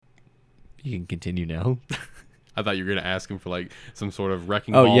You can continue now. I thought you were gonna ask him for like some sort of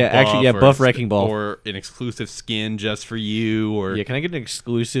wrecking Oh ball. yeah, actually, yeah, buff wrecking ball, or an exclusive skin just for you, or yeah. Can I get an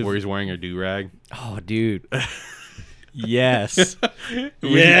exclusive? where he's wearing a do-rag. Oh, dude. Yes.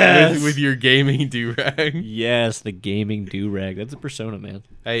 with your gaming do-rag. Yes, the gaming do-rag. That's a persona, man.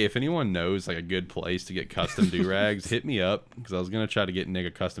 Hey, if anyone knows like a good place to get custom do-rags, hit me up, because I was gonna try to get Nick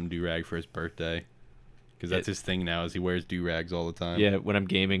a custom do-rag for his birthday, because that's his thing now, is he wears do-rags all the time. Yeah, when I'm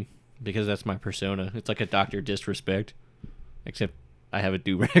gaming, because that's my persona. It's like a Dr. Disrespect, except I have a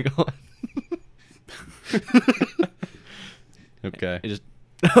do-rag on. Okay. It just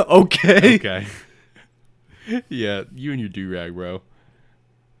okay. Okay. Yeah, you and your do-rag, bro.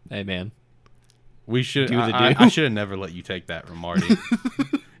 Hey, man. We should. Do the do. I should have never let you take that from Marty.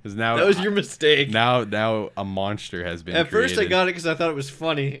 Because now That was your mistake. Now a monster has been. At first, I created. got it because I thought it was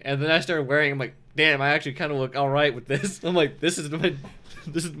funny, and then I started wearing it. I'm like, damn, I actually kind of look all right with this. I'm like, this is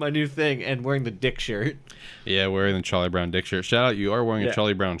my new thing, and wearing the dick shirt. Yeah, wearing the Charlie Brown dick shirt. Shout out, you are wearing a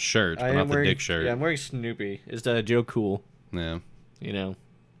Charlie Brown shirt, but not the dick shirt. Yeah, I'm wearing Snoopy. It's Joe Cool. Yeah. You know.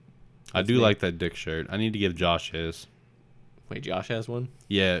 I do like that dick shirt. I need to give Josh his. Wait, Josh has one?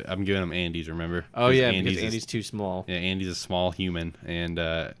 Yeah, I'm giving him Andy's, remember? Oh, yeah, because Andy's too small. Yeah, Andy's a small human, and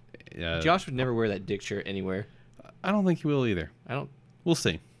Josh would never wear that dick shirt anywhere. I don't think he will either. I don't. We'll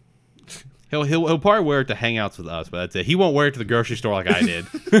see. He'll probably wear it to hangouts with us, but that's it. He won't wear it to the grocery store like I did.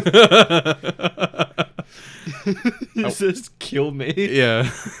 It says kill me. Yeah.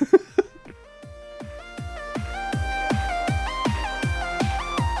 Is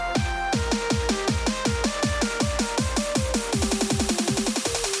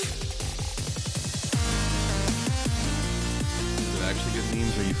it actually good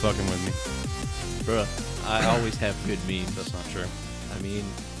memes, or are you fucking with me? Bruh, I always have good memes. That's not true. I mean,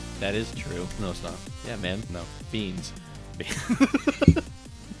 that is true. No, it's not. Yeah, man. No. Beans.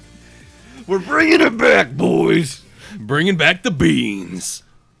 We're bringing it back, boys. Bringing back the beans.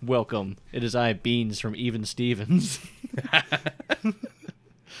 Welcome. It is I, Beans from Even Stevens.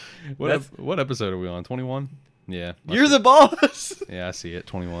 What episode are we on? 21? Yeah. You're the boss. Yeah, I see it.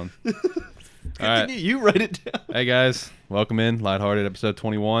 21. All right. You write it down. Hey guys, welcome in. Lighthearted episode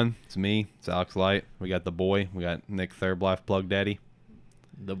 21. It's me. It's Alex Light. We got the boy. We got Nick Thurblife, Plug Daddy.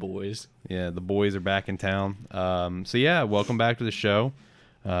 The boys. Yeah, the boys are back in town. So yeah, welcome back to the show.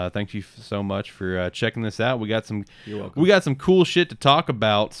 Thank you so much for checking this out. We got some. You're welcome. We got some cool shit to talk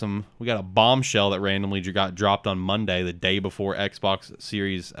about. We got a bombshell that randomly got dropped on Monday, the day before Xbox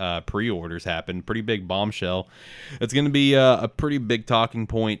Series pre-orders happened. Pretty big bombshell. It's going to be a pretty big talking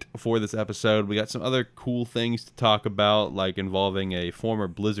point for this episode. We got some other cool things to talk about, like involving a former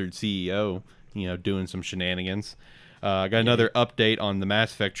Blizzard CEO, doing some shenanigans. I got another update on the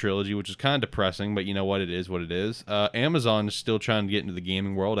Mass Effect trilogy, which is kind of depressing, but you know what? It is what it is. Amazon is still trying to get into the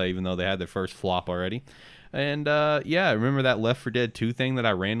gaming world, even though they had their first flop already. And, remember that Left 4 Dead 2 thing that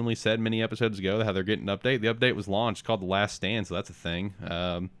I randomly said many episodes ago, how they're getting an update? The update was launched. It's called The Last Stand, so that's a thing.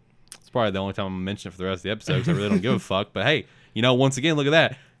 It's probably the only time I'm going to mention it for the rest of the episode, because I really don't give a fuck. But, hey, once again, look at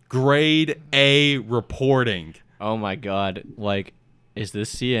that. Grade A reporting. Oh, my God. Like, is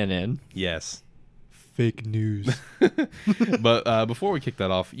this CNN? Yes. Fake news. But before we kick that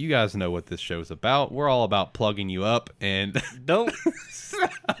off, you guys know what this show is about. We're all about plugging you up, and Don't.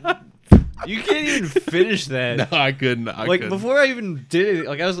 You can't even finish that. no, I couldn't. Before I even did it,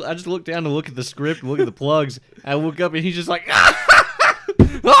 I just looked down to look at the script, look at the plugs. I woke up and he's just like, oh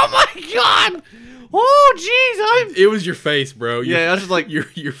my God. Oh, jeez, It was your face, bro. I was just like,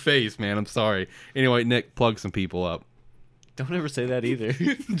 your face, man. I'm sorry. Anyway, Nick, plug some people up. don't ever say that either.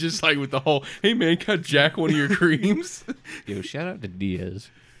 Just like with the whole, hey man, can I jack one of your creams? Yo, shout out to Diaz,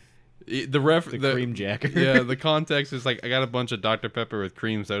 The cream jacker. Yeah, the context is like, I got a bunch of Dr. Pepper with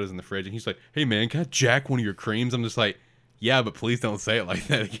cream sodas in the fridge, and he's like, hey man, can I jack one of your creams? I'm just like, yeah, but please don't say it like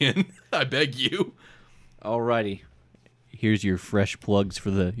that again. I beg you. Alrighty, here's your fresh plugs for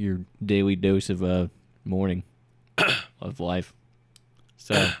your daily dose of morning of life.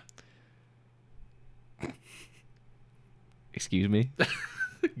 So, excuse me.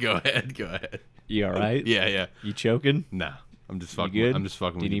 Go ahead. You all right? Yeah. You choking? Nah, I'm just You fucking. good? I'm just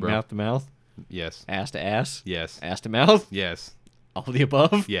fucking Do you with you, need bro. mouth to mouth? Yes. Ass to ass? Yes. Ass to mouth? Yes. All of the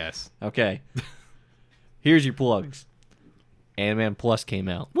above? Yes. Okay. Here's your plugs. Ant-Man Plus came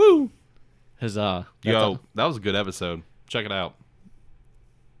out. Woo! Huzzah. Yo, that was a good episode. Check it out.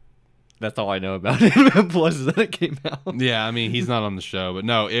 That's all I know about Ant-Man Plus is that it came out. Yeah, I mean, he's not on the show, but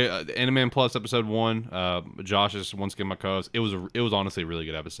no, Animan Plus episode 1. Josh is once again my co-host. It was honestly a really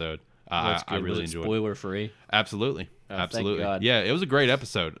good episode. That's I good. really Was it enjoyed. spoiler free. Absolutely. thank Absolutely. God. Yeah, it was a great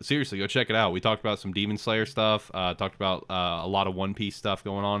episode. Seriously, go check it out. We talked about some Demon Slayer stuff, talked about a lot of One Piece stuff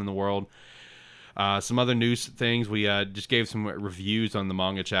going on in the world. Some other news things. We just gave some reviews on the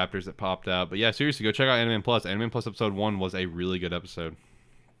manga chapters that popped out. But yeah, seriously, go check out Anime Plus. Anime Plus episode 1 was a really good episode.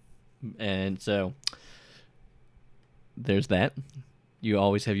 And so there's that. You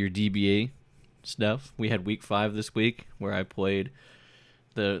always have your DBA stuff. We had week 5 this week where I played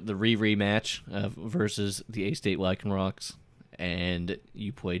the rematch versus the A-State Lycanrocks, and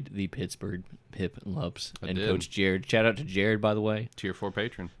you played the Pittsburgh Pip and Lups and did. Coach Jared. Shout out to Jared, by the way. Tier 4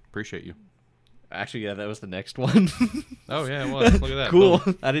 patron. Appreciate you. Actually, yeah, that was the next one. Oh, yeah, it was. Look at that. Cool.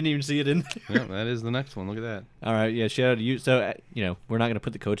 Boom. I didn't even see it in there. Yeah, that is the next one. Look at that. All right, yeah, shout out to you. So, we're not going to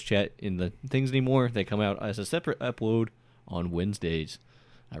put the coach chat in the things anymore. They come out as a separate upload on Wednesdays.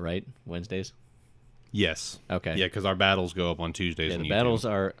 All right, Wednesdays? Yes. Okay. Yeah, because our battles go up on Tuesdays. Yeah, on the YouTube. battles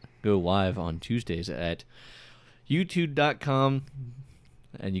go live on Tuesdays at youtube.com,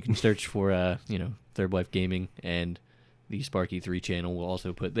 and you can search for, Third Life Gaming, and the Sparky 3 channel will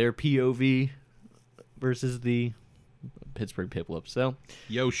also put their POV versus the Pittsburgh Piplup. So,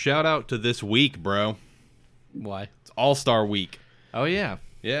 Yo, shout out to this week, bro. why? It's All-Star Week. Oh, yeah.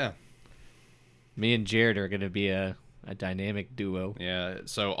 Yeah. Me and Jared are going to be a dynamic duo. Yeah,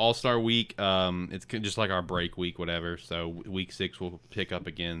 so All-Star Week, it's just like our break week, whatever. So week 6 will pick up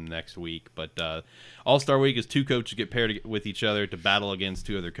again next week. But All-Star Week is 2 coaches get paired with each other to battle against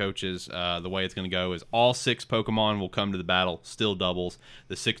 2 other coaches. The way it's going to go is all 6 Pokemon will come to the battle, still doubles.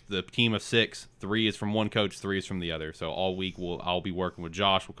 The team of 6, 3 is from one coach, 3 is from the other. So all week I'll be working with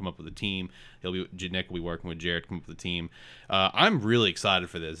Josh. We'll come up with a team. Nick will be working with Jared to come up with a team. I'm really excited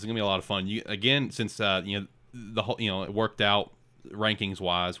for this. It's going to be a lot of fun. Since the whole, it worked out rankings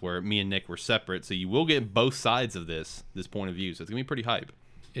wise where me and Nick were separate, so you will get both sides of this point of view. So it's gonna be pretty hype.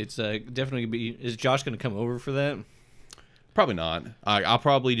 It's definitely gonna be. Is Josh gonna come over for that? Probably not. I'll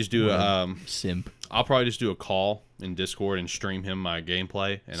probably just do Simp. I'll probably just do a call in Discord and stream him my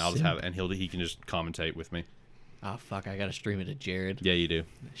gameplay, and I'll just Simp. he can just commentate with me. Oh fuck! I gotta stream it to Jared. Yeah, you do.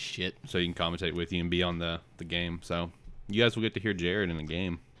 Shit. So you can commentate with you and be on the game. So you guys will get to hear Jared in the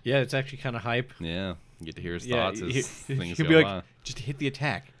game. Yeah, it's actually kind of hype. Yeah, you get to hear his Yeah, thoughts as things he'll go be like, by. just hit the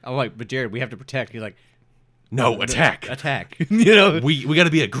attack. I'm like, but Jared, we have to protect. He's like, No, attack. attack. We got to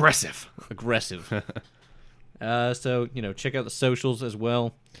be aggressive. Aggressive. So check out the socials as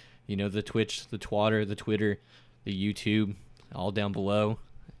well. The Twitch, the Twatter, the Twitter, the YouTube, all down below.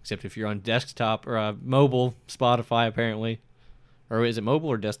 Except if you're on desktop or mobile, Spotify apparently, or is it mobile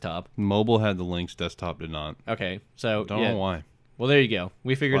or desktop? Mobile had the links, desktop did not. Okay, so Don't know why. Well, there you go.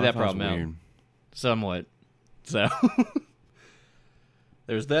 We figured that Wi-Fi's problem out. weird. Somewhat. So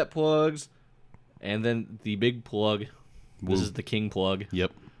there's that plugs, and then the big plug. This Woo. is the king plug,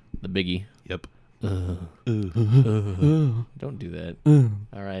 Yep. the biggie. Yep. Don't do that.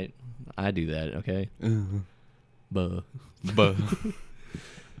 All right, I do that. Okay. Buh.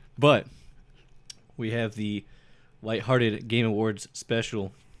 But we have the Lighthearted Game Awards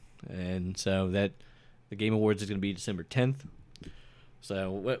special, and so the Game Awards is going to be December 10th.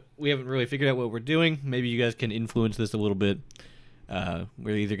 So we haven't really figured out what we're doing. Maybe you guys can influence this a little bit.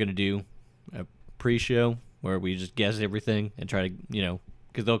 We're either going to do a pre-show where we just guess everything and try to,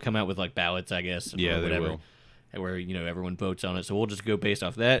 because they'll come out with like ballots, I guess. Yeah, or they whatever, will. and where everyone votes on it. So we'll just go based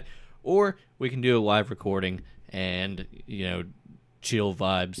off that, or we can do a live recording and chill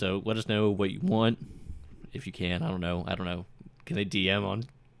vibe. So let us know what you want if you can. I don't know. Can they DM on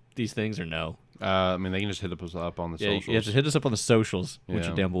these things or no? I mean, they can just hit us up on the socials. Yeah, just hit us up on the socials, which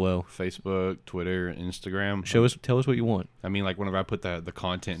Yeah. are down below. Facebook, Twitter, Instagram. Tell us what you want. I mean, like whenever I put the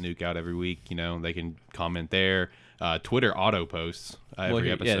content nuke out every week, they can comment there. Twitter auto posts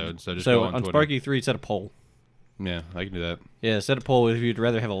every episode. So just go on Twitter. Sparky 3, set a poll. Yeah, I can do that. Yeah, set a poll if you'd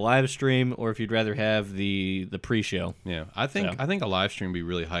rather have a live stream or if you'd rather have the pre-show. Yeah, I think a live stream would be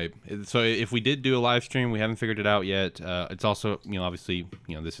really hype. So if we did do a live stream, we haven't figured it out yet. It's also, obviously,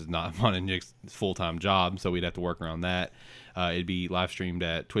 this is not Mon and Nick's full-time job, so we'd have to work around that. It'd be live streamed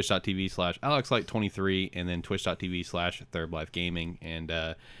at twitch.tv/AlexLight23 and then twitch.tv/ThirdLifeGaming. And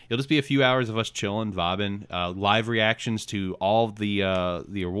it'll just be a few hours of us chilling, vibing, live reactions to all the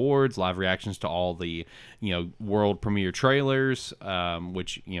awards, live reactions to all the world premiere trailers,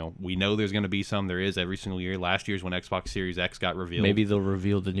 which we know there's going to be some. There is every single year. Last year's when Xbox Series X got revealed. Maybe they'll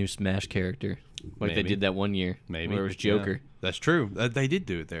reveal the new Smash character, like they did that one year. Maybe where it was Joker. Yeah, that's true. They did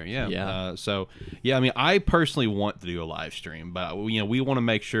do it there. Yeah. Yeah. I mean, I personally want to do a live stream, but we want to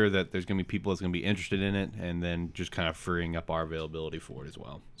make sure that there's going to be people that's going to be interested in it, and then just kind of freeing up our availability for it as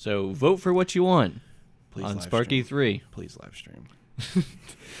well. So vote for what you want Please on live Sparky stream. 3. Please live stream.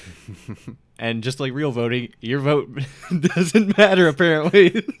 And just like real voting, your vote doesn't matter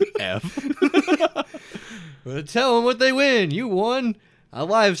apparently. F. Well, tell them what they win. You won a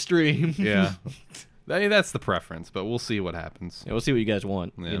live stream. Yeah. I mean, that's the preference, but we'll see what happens. Yeah, we'll see what you guys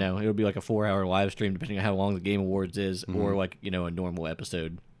want. Yeah. You know, it'll be like a 4-hour live stream depending on how long the Game Awards is, or like, you know, a normal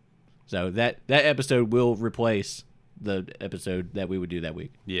episode. So that episode will replace the episode that we would do that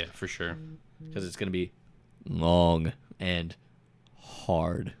week Yeah, for sure. because it's going to be long and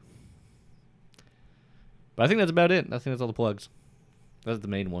hard. But I think that's about it. I think that's all the plugs. Those are the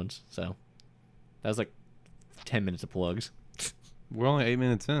main ones. So that was like 10 minutes of plugs. We're only 8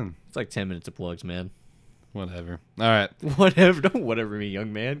 minutes in. It's like 10 minutes of plugs, man. Whatever. All right. Whatever. Don't whatever me,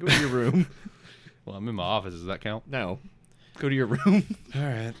 young man. Go to your room. Well, I'm in my office. Does that count? No. Go to your room. All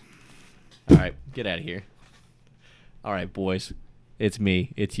right. All right. Get out of here. All right, boys. It's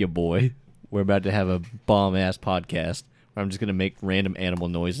me. It's your boy. We're about to have a bomb-ass podcast where I'm just going to make random animal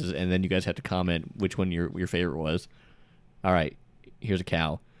noises, and then you guys have to comment which one your favorite was. All right. Here's a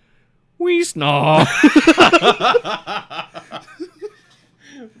cow. Wee snaw.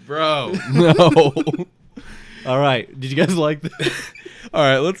 Bro. No. All right. Did you guys like that? All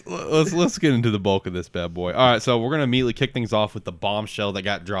right, let's get into the bulk of this bad boy. All right, so we're gonna immediately kick things off with the bombshell that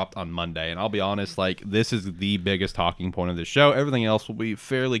got dropped on Monday, and I'll be honest, like this is the biggest talking point of the show. Everything else will be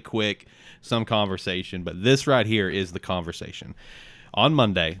fairly quick, some conversation, but this right here is the conversation. On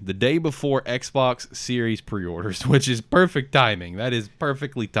Monday, the day before Xbox Series pre-orders, which is perfect timing. That is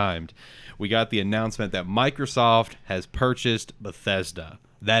perfectly timed. We got the announcement that Microsoft has purchased Bethesda.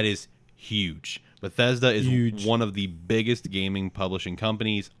 That is huge. Bethesda is Huge. one of the biggest gaming publishing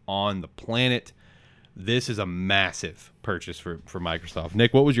companies on the planet. This is a massive purchase for Microsoft.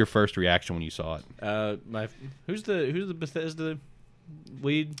 Nick, what was your first reaction when you saw it? Who's the Bethesda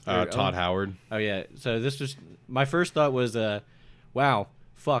lead? Todd Howard. Oh yeah. So this was my first thought was, wow,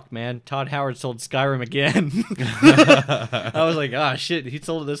 fuck man, Todd Howard sold Skyrim again. I was like, ah shit, he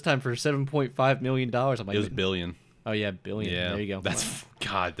sold it this time for $7.5 million. I'm like, It was billion. oh yeah, billion. Yeah, There you go.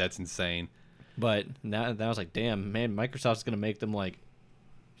 That's insane. But now I was like, damn man, Microsoft's gonna make them like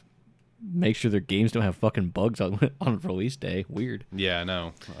make sure their games don't have fucking bugs on release day. Weird. Yeah, I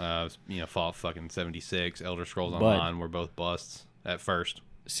know. Fallout fucking 76, Elder Scrolls Online were both busts at first.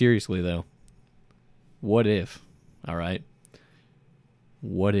 Seriously though, what if? All right.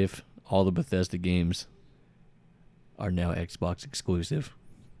 What if all the Bethesda games are now Xbox exclusive?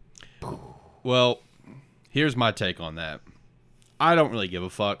 Well, here's my take on that. I don't really give a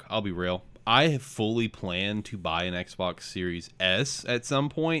fuck. I'll be real. I have fully planned to buy an Xbox Series S at some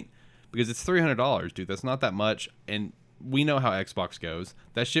point because it's $300, dude. That's not that much, and we know how Xbox goes.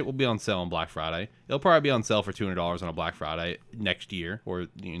 That shit will be on sale on Black Friday. It'll probably be on sale for $200 on a Black Friday next year or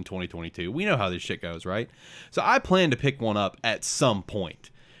in 2022. We know how this shit goes, right? So I plan to pick one up at some point.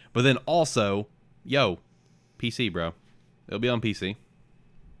 But then also, PC, bro. It'll be on PC.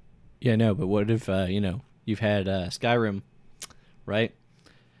 Yeah, no, but what if you've had Skyrim, right?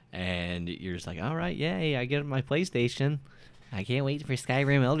 And you're just like, all right, yay, I get my PlayStation. I can't wait for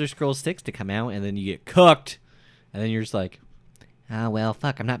Skyrim Elder Scrolls 6 to come out, and then you get cooked. And then you're just like, oh, well,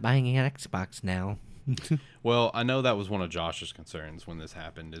 fuck, I'm not buying an Xbox now. Well, I know that was one of Josh's concerns when this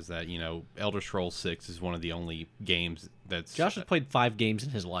happened, is that, Elder Scrolls 6 is one of the only games that's... Josh has played 5 games in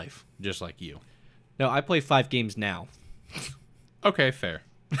his life. Just like you. No, I play 5 games now. Okay, fair.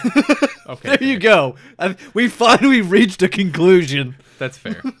 Okay, There you go. We finally reached a conclusion. That's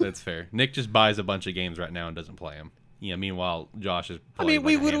fair. That's fair. Nick just buys a bunch of games right now and doesn't play them. Meanwhile, Josh is playing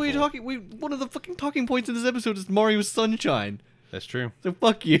what are we talking? One of the fucking talking points in this episode is Mario Sunshine. That's true. So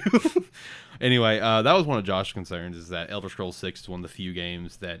fuck you. Anyway, that was one of Josh's concerns, is that Elder Scrolls 6 is one of the few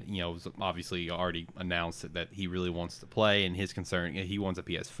games that, was obviously already announced that he really wants to play, and his concern, he wants a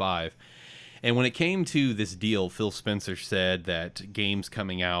PS5. And when it came to this deal, Phil Spencer said that games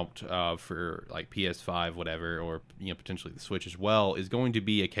coming out for like PS5, whatever, or potentially the Switch as well, is going to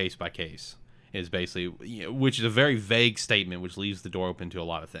be a case by case. Is basically, which is a very vague statement, which leaves the door open to a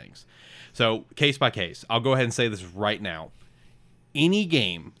lot of things. So case by case, I'll go ahead and say this right now. Any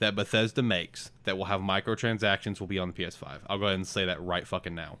game that Bethesda makes that will have microtransactions will be on the PS5. I'll go ahead and say that right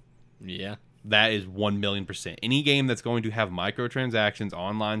fucking now. Yeah. That is 1,000,000%. Any game that's going to have microtransactions,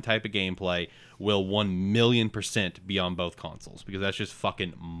 online type of gameplay, will 1,000,000% be on both consoles, because that's just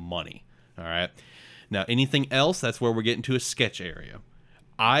fucking money. All right. Now, anything else, that's where we're getting to a sketch area.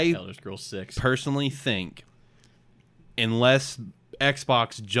 I Elder Scrolls 6. personally think, unless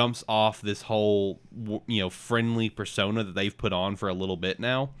Xbox jumps off this whole friendly persona that they've put on for a little bit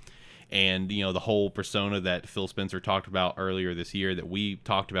now, and the whole persona that Phil Spencer talked about earlier this year, that we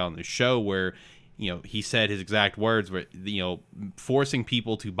talked about in the show, where he said his exact words were, forcing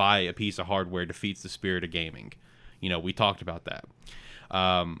people to buy a piece of hardware defeats the spirit of gaming. We talked about that.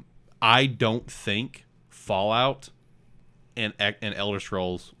 I don't think Fallout and Elder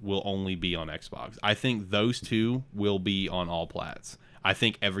Scrolls will only be on Xbox. I think those two will be on all plats. I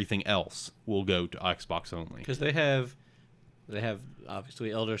think everything else will go to Xbox only. Because they have obviously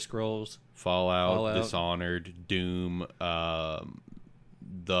Elder Scrolls, Fallout, Dishonored, Doom,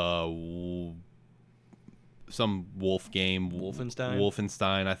 some Wolf game,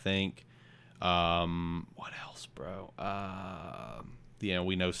 Wolfenstein, I think. What else, bro?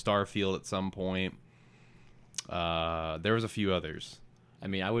 We know Starfield at some point. There was a few others. I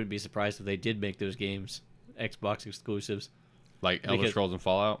mean, I wouldn't be surprised if they did make those games Xbox exclusives. Like Elder Scrolls and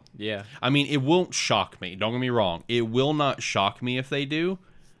Fallout? Yeah. I mean, it won't shock me. Don't get me wrong. It will not shock me if they do,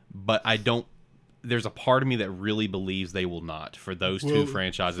 but I don't... There's a part of me that really believes they will not for those two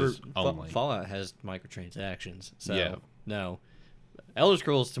franchises only. Fallout has microtransactions, so no. Elder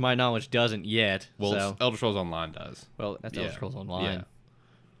Scrolls, to my knowledge, doesn't yet. Well, Elder Scrolls Online does. Well, that's Elder Scrolls Online. Yeah.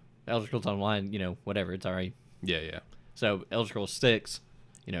 Elder Scrolls Online, whatever, it's all right. Yeah. So Elder Scrolls 6,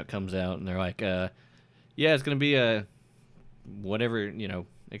 it comes out, and they're like, it's going to be a whatever,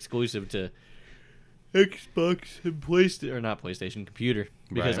 exclusive to Xbox and PlayStation, or not PlayStation, computer.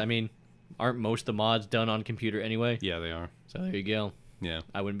 Because, Right. I mean, aren't most of the mods done on computer anyway? Yeah, they are. So there you go. Yeah.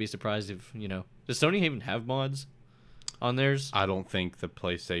 I wouldn't be surprised if, does Sony even have mods on theirs? I don't think the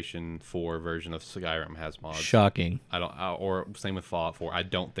PlayStation 4 version of Skyrim has mods. Shocking. Or same with Fallout 4. I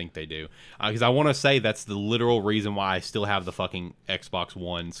don't think they do. Because I want to say that's the literal reason why I still have the fucking Xbox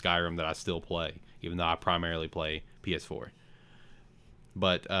One Skyrim that I still play, even though I primarily play PS4.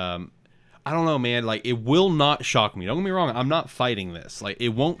 But I don't know, man. Like, it will not shock me. Don't get me wrong. I'm not fighting this. Like, it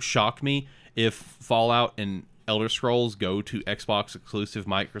won't shock me if Fallout and Elder Scrolls go to Xbox exclusive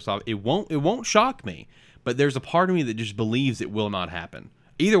Microsoft. It won't shock me. But there's a part of me that just believes it will not happen.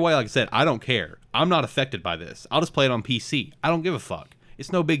 Either way, like I said, I don't care. I'm not affected by this. I'll just play it on PC. I don't give a fuck.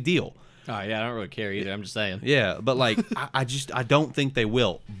 It's no big deal. Oh, yeah, I don't really care either. I'm just saying. Yeah, but like, I don't think they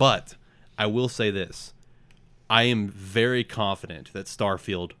will. But I will say this. I am very confident that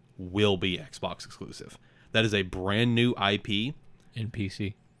Starfield will be Xbox exclusive. That is a brand new IP. In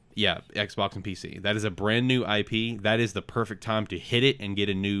PC. Yeah, Xbox and PC. That is a brand new IP. That is the perfect time to hit it and get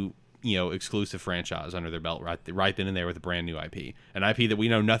a new, exclusive franchise under their belt right then and there with a brand new IP. An IP that we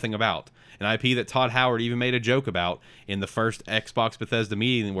know nothing about. An IP that Todd Howard even made a joke about in the first Xbox Bethesda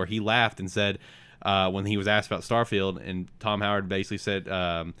meeting where he laughed and said, when he was asked about Starfield, and Tom Howard basically said,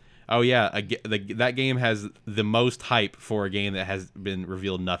 oh yeah, that game has the most hype for a game that has been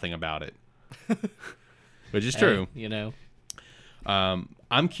revealed nothing about it. Which is true.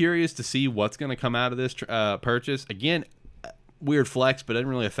 I'm curious to see what's going to come out of this purchase. Again, weird flex, but it doesn't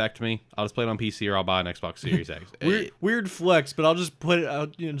really affect me. I'll just play it on PC or I'll buy an Xbox Series X. Weird flex, but I'll just put it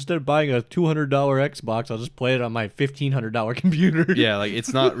out, instead of buying a $200 Xbox, I'll just play it on my $1,500 computer. Yeah, like,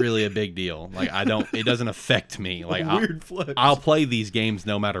 it's not really a big deal. Like, it doesn't affect me. Like, Weird flex. I'll play these games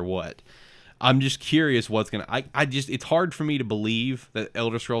no matter what. I'm just curious what's gonna. It's hard for me to believe that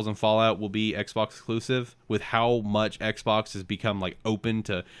Elder Scrolls and Fallout will be Xbox exclusive with how much Xbox has become like open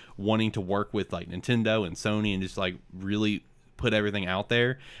to wanting to work with like Nintendo and Sony and just like really put everything out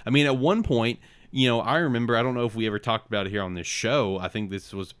there. I mean, at one point, I remember, I don't know if we ever talked about it here on this show. I think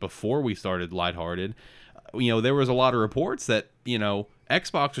this was before we started Lighthearted. There was a lot of reports that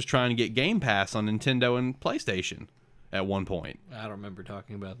Xbox was trying to get Game Pass on Nintendo and PlayStation at one point. I don't remember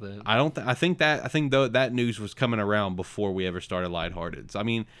talking about that. I think that news was coming around before we ever started Lighthearted. So, I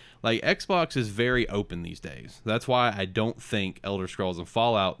mean, like, Xbox is very open these days. That's why I don't think Elder Scrolls and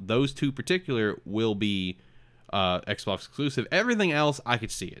Fallout, those two particular, will be Xbox exclusive. Everything else, I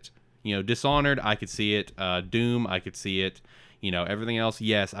could see it. Dishonored, I could see it. Doom, I could see it. Everything else,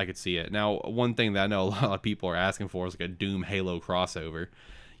 yes, I could see it. Now, one thing that I know a lot of people are asking for is like a Doom Halo crossover.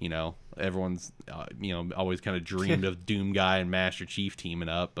 Everyone's, always kind of dreamed of Doom Guy and Master Chief teaming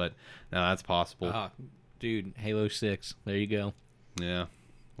up, but now that's possible. Dude, Halo 6. There you go. Yeah.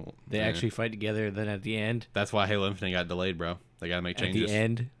 Well, they actually fight together, then at the end. That's why Halo Infinite got delayed, bro. They got to make changes. At the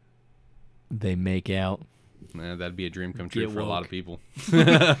end, they make out. Yeah, that'd be a dream come true for a lot of people.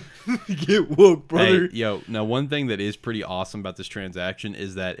 Get woke, brother. Hey, now one thing that is pretty awesome about this transaction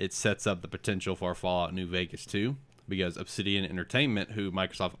is that it sets up the potential for Fallout New Vegas 2. Because Obsidian Entertainment, who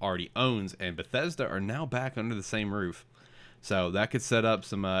Microsoft already owns, and Bethesda are now back under the same roof. So that could set up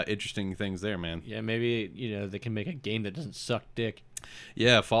some interesting things there, man. Yeah, maybe, they can make a game that doesn't suck dick.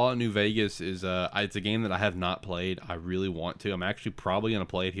 Yeah, Fallout New Vegas is it's a game that I have not played. I really want to. I'm actually probably going to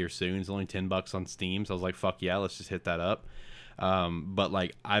play it here soon. It's only $10 on Steam, so I was like, fuck yeah, let's just hit that up. But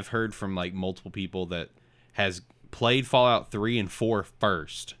like I've heard from like multiple people that has played Fallout 3 and 4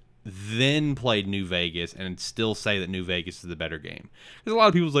 first, then played New Vegas, and still say that New Vegas is the better game. Because a lot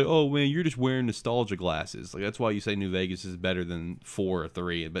of people's like, oh man, you're just wearing nostalgia glasses. Like that's why you say New Vegas is better than 4 or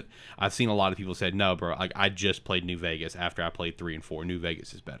 3. But I've seen a lot of people say, no, bro, like I just played New Vegas after I played 3 and 4. New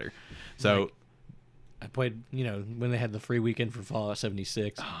Vegas is better. So I played, when they had the free weekend for Fallout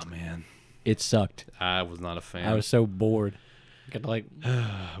 76. oh man, It sucked. I was not a fan. I was so bored.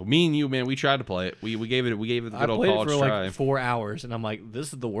 Me and you, man, we tried to play it. We gave it the good I old played it college for try. like 4 hours, and I'm like,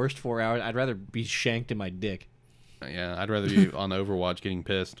 this is the worst 4 hours. I'd rather be shanked in my dick. Yeah, I'd rather be on Overwatch getting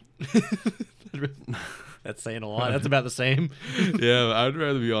pissed. That's saying a lot. That's about the same. Yeah, I'd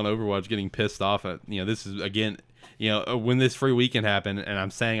rather be on Overwatch getting pissed off at, this is, again, when this free weekend happened, and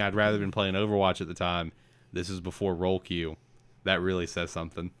I'm saying I'd rather been playing Overwatch at the time, this is before roll queue. That really says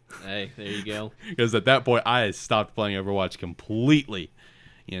something. Hey, there you go. Because at that point, I had stopped playing Overwatch completely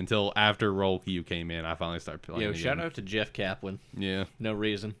until after roll queue came in. I finally started playing again. Shout out to Jeff Kaplan. Yeah. No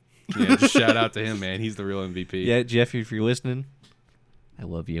reason. Yeah, just shout out to him, man. He's the real MVP. Yeah, Jeff, if you're listening, I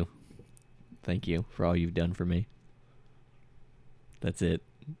love you. Thank you for all you've done for me. That's it.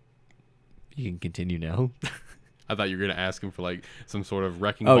 You can continue now. I thought you were going to ask him for like some sort of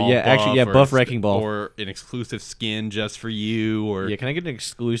wrecking Oh, ball. yeah, actually, yeah, buff Wrecking Ball. Or an exclusive skin just for you. Or Yeah, can I get an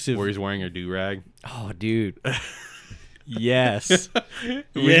exclusive? where he's wearing a do-rag. Oh, dude. Yes.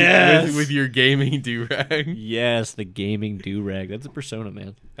 With your gaming do-rag. Yes, the gaming do-rag. That's a persona,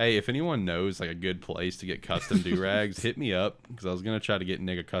 man. Hey, if anyone knows like a good place to get custom do-rags, hit me up. Because I was going to try to get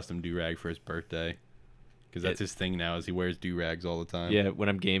Nick a custom do-rag for his birthday. Because that's his thing now is he wears do-rags all the time. Yeah, when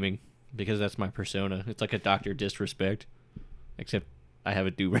I'm gaming. Because that's my persona. It's like a Dr. Disrespect. Except I have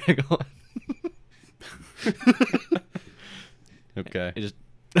a do-rag on. Okay. It just...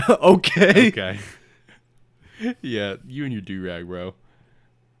 Okay. Okay. Yeah, you and your do-rag, bro.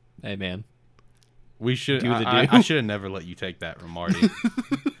 Hey, man. We should. Do the I do. should have never let you take that from Marty.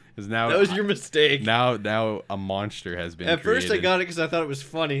 Because now That was your mistake. now a monster has been. At first, I created. got it because I thought it was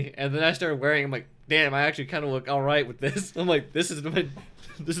funny, and then I started wearing it. I'm like, damn, I actually kind of look all right with this. I'm like, this is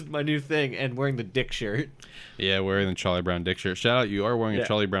my new thing, and wearing the dick shirt. Yeah, wearing the Charlie Brown dick shirt. Shout out, you are wearing a Yeah.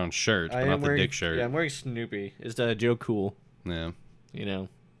 Charlie Brown shirt, but not the dick shirt. Yeah, I'm wearing Snoopy. It's Joe Cool. Yeah.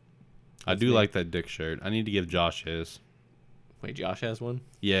 I do me. like that dick shirt. I need to give Josh his. Wait, Josh has one?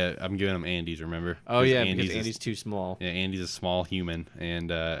 Yeah, I'm giving him Andy's. Remember? Oh yeah, Andy's because Andy's too small. Yeah, Andy's a small human, and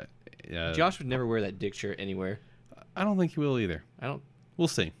Josh would never wear that dick shirt anywhere. I don't think he will either. I don't. We'll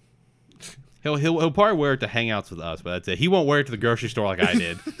see. He'll probably wear it to hangouts with us, but that's it. He won't wear it to the grocery store like I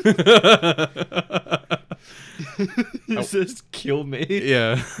did. Just kill me.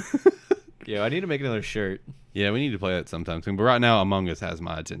 Yeah. Yeah, I need to make another shirt. Yeah, we need to play that sometime soon. But right now, Among Us has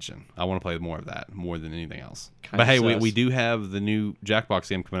my attention. I want to play more of that, more than anything else. Kinda But hey, sus. we do have the new Jackbox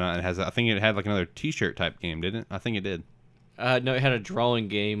game coming out. It has, I think it had like another T-shirt type game, didn't it? I think it did. No, it had a drawing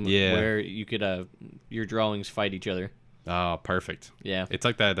game Yeah. where you could your drawings fight each other. Oh, perfect. Yeah. It's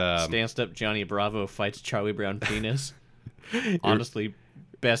like that. Stanced Up Johnny Bravo fights Charlie Brown Penis. Honestly,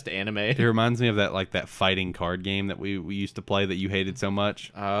 best anime. It reminds me of that fighting card game that we used to play that you hated so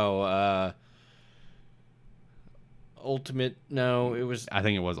much. Oh, Ultimate. No, it was I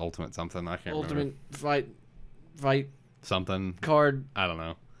think it was Ultimate something. I can't remember. Ultimate Fight Something. Card I don't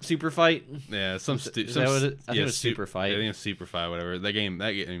know. Super Fight. Yeah, some Is that what it- I think it was Super Fight. I think it was Super Fight, whatever. That game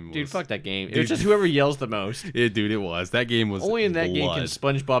was... Dude, fuck that game. It Dude. was just whoever yells the most. Dude, it was. That game was Only in that game can blood.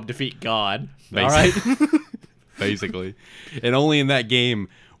 SpongeBob defeat God. Basi- All right. Basically. And only in that game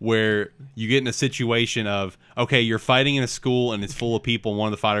where you get in a situation of, okay, you're fighting in a school and it's full of people and one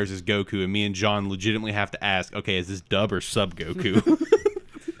of the fighters is Goku, and me and John legitimately have to ask, okay, is this dub or sub Goku?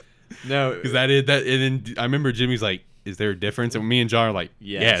 No, Because and then I remember Jimmy's like, is there a difference? And me and John are like,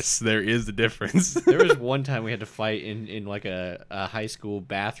 yes there is a difference. there was one time we had to fight in like a high school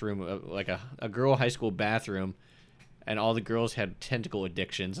bathroom, like a girl high school bathroom, and all the girls had tentacle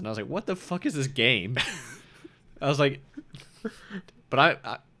addictions, and I was like, what the fuck is this game? I was like, but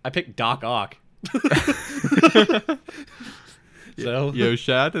I picked Doc Ock. So Yo,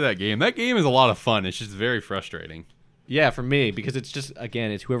 shout out to that game. That game is a lot of fun. It's just very frustrating. yeah, for me, because it's just, again,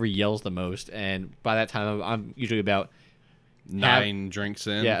 it's whoever yells the most, and by that time I'm usually about 9 drinks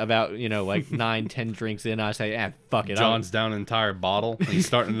in. yeah, about, like 9-10 drinks in, I say, fuck it. John's down an entire bottle. And he's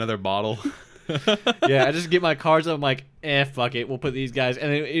starting another bottle. Yeah, I just get my cards up. I'm like, fuck it. We'll put these guys.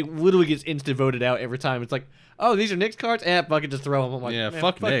 And it literally gets instant voted out every time. It's like, oh, these are Nick's cards? Fuck it, just throw them. I'm like, Yeah, man,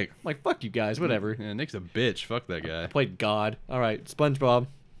 fuck Nick. I'm like, fuck you guys, whatever. Yeah, Nick's a bitch. Fuck that guy. I played God. All right, SpongeBob.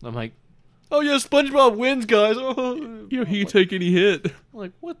 I'm like, oh yeah, SpongeBob wins, guys. He can take any hit. I'm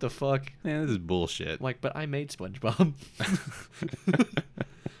like, what the fuck? Man, this is bullshit. I'm like, but I made SpongeBob.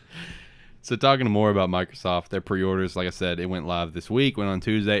 So talking more about Microsoft, their pre-orders, like I said, it went live this week, went on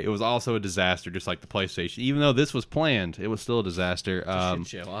Tuesday. It was also a disaster, just like the PlayStation. Even though this was planned, it was still a disaster. Shit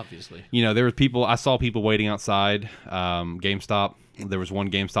show, obviously. You know, there were people, I saw people waiting outside GameStop. There was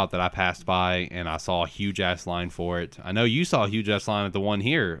one GameStop that I passed by, and I saw a huge-ass line for it. I know you saw a huge-ass line at the one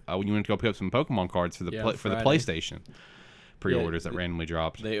here when you went to go pick up some Pokemon cards for the for the PlayStation pre-orders that randomly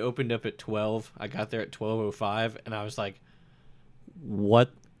dropped. They opened up at 12. I got there at 12:05, and I was like, what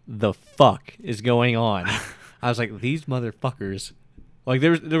the fuck is going on? I was like, these motherfuckers. Like,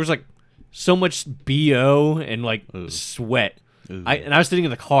 there was like so much BO and like sweat. I was sitting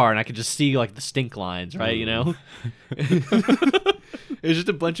in the car and I could just see like the stink lines, right? You know, it was just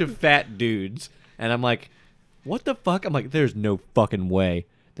a bunch of fat dudes, and I'm like, what the fuck? I'm like, there's no fucking way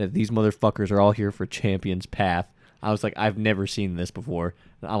that these motherfuckers are all here for Champions Path. I was like, I've never seen this before.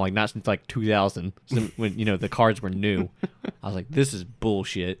 I'm like, not since like 2000, when the cards were new. I was like, this is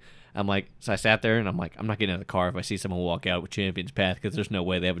bullshit. I'm like, so I sat there and I'm like, I'm not getting out of the car if I see someone walk out with Champions Path, because there's no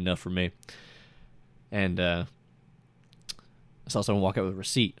way they have enough for me. And I saw someone walk out with a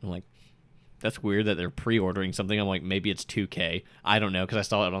receipt. I'm like, that's weird that they're pre-ordering something. I'm like, maybe it's 2K. I don't know, because I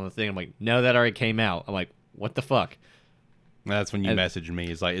saw it on the thing. I'm like, no, that already came out. I'm like, what the fuck? That's when you messaged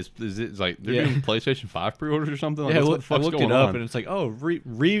me. It's like, is it like they're doing PlayStation 5 pre-orders or something? Like, yeah, what the fuck's I looked going it up on? and it's like, oh,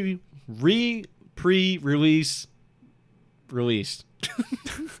 pre-release released.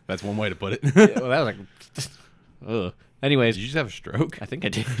 That's one way to put it. Yeah, well, that was like, ugh. Anyways, Did you just have a stroke? I think I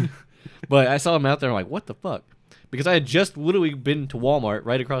did. But I saw him out there. I'm like, what the fuck? Because I had just literally been to Walmart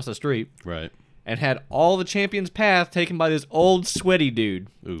right across the street. Right. And had all the Champions Path taken by this old sweaty dude.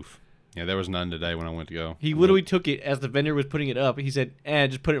 Oof. Yeah, there was none today when I went to go. He literally took it as the vendor was putting it up. He said,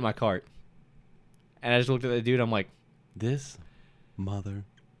 just put it in my cart. And I just looked at that dude. I'm like, this motherfucker.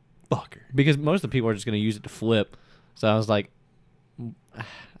 because most of the people are just going to use it to flip. So I was like,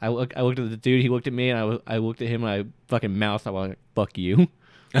 I looked at the dude. He looked at me, and I looked at him, and I fucking mouthed. I was like, fuck you.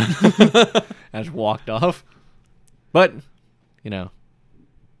 I just walked off. But, I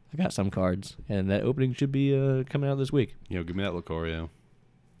got some cards, and that opening should be coming out this week. Yo, give me that Lucario.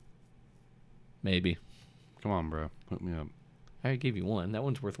 Maybe. Come on, bro. Hook me up. I already gave you one. That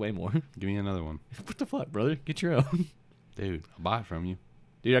one's worth way more. Give me another one. What the fuck, brother? Get your own. Dude, I'll buy it from you.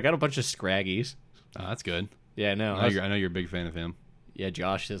 Dude, I got a bunch of Scraggies. Oh, that's good. Yeah, no. I know you're a big fan of him. Yeah,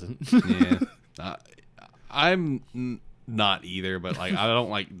 Josh isn't. Yeah. I'm not either, but like I don't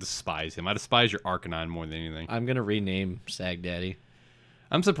like despise him. I despise your Arcanine more than anything. I'm going to rename Sag Daddy.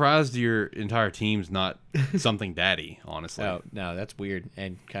 I'm surprised your entire team's not something daddy, honestly. Oh, no, that's weird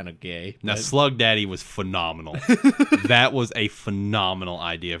and kind of gay. Now, but- Slug Daddy was phenomenal. That was a phenomenal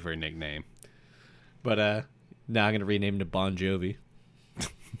idea for a nickname. But now I'm going to rename him to Bon Jovi.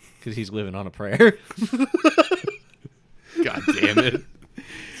 Because he's living on a prayer. God damn it.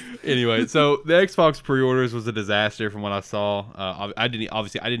 Anyway, so the Xbox pre-orders was a disaster from what I saw. I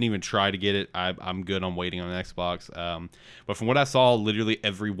didn't even try to get it. I'm good on waiting on an Xbox. But from what I saw, literally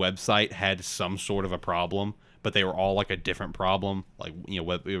every website had some sort of a problem, but they were all like a different problem. Like,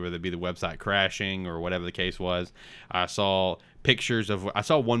 whether it be the website crashing or whatever the case was. I saw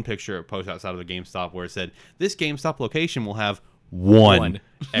one picture post outside of the GameStop where it said, this GameStop location will have one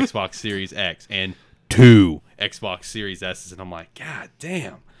Xbox Series X and 2 Xbox Series S's, and I'm like, God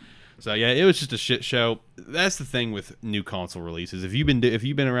damn. So yeah, it was just a shit show. That's the thing with new console releases. If you've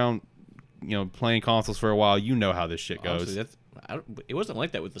been around, playing consoles for a while, you know how this shit goes. Honestly, it wasn't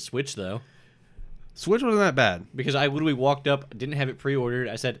like that with the Switch, though. Switch wasn't that bad. Because I literally walked up, didn't have it pre-ordered.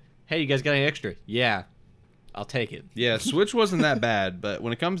 I said, hey, you guys got any extra? Yeah. I'll take it. Yeah, Switch wasn't that bad, but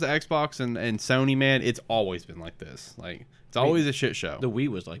when it comes to Xbox and Sony, man, it's always been like this. Like, it's always a shit show. The Wii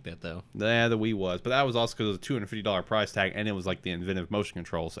was like that, though. Yeah, the Wii was. But that was also because it was a $250 price tag, and it was like the inventive motion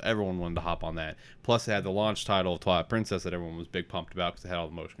control, so everyone wanted to hop on that. Plus, it had the launch title of Twilight Princess that everyone was big pumped about because it had all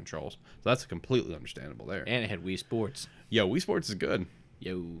the motion controls. So that's completely understandable there. And it had Wii Sports. Yo, Wii Sports is good.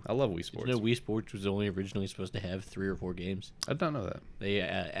 Yo. I love Wii Sports. You know, Wii Sports was only originally supposed to have 3 or 4 games. I don't know that. They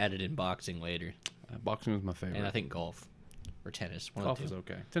added in boxing later. Boxing was my favorite. And I think golf. Or tennis. Golf was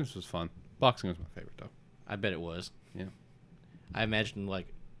okay. Tennis was fun. Boxing was my favorite, though. I bet it was. Yeah. I imagine,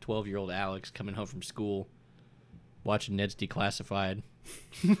 12-year-old Alex coming home from school, watching Ned's Declassified.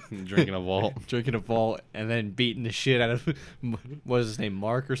 Drinking a Vault. Drinking a Vault, and then beating the shit out of, what was his name,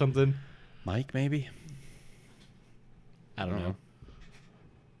 Mark or something? Mike, maybe? I don't know.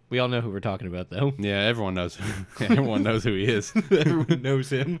 We all know who we're talking about, though. Yeah, everyone knows. Everyone knows who he is. Everyone knows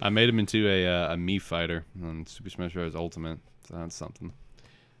him. I made him into a Mii fighter on Super Smash Bros. Ultimate. So that's something.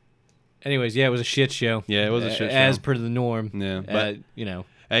 Anyways, yeah, it was a shit show. Yeah, it was a shit show. As per the norm. Yeah, but you know.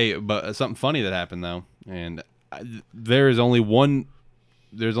 Hey, but something funny that happened though, and there's only one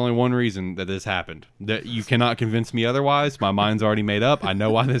reason that this happened. That you cannot convince me otherwise. My mind's already made up. I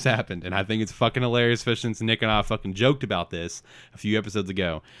know why this happened, and I think it's fucking hilarious, especially since Nick and I fucking joked about this a few episodes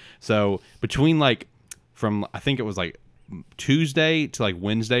ago. So between from I think it was Tuesday to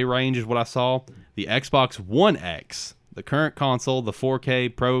Wednesday range is what I saw. The Xbox One X, the current console, the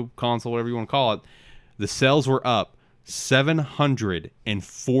 4K Pro console, whatever you want to call it, the sales were up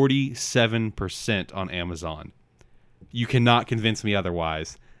 747% on Amazon. You cannot convince me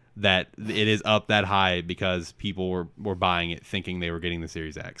otherwise that it is up that high because people were buying it thinking they were getting the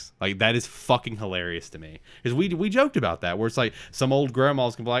Series X. That is fucking hilarious to me. Because we joked about that, where it's some old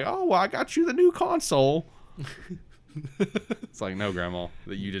grandmas can be like, oh, well, I got you the new console. It's no, grandma,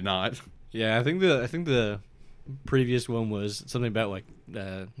 that you did not. Yeah, I think the previous one was something about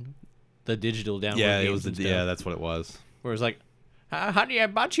the digital download. Yeah, it was that's what it was. Where it's honey, I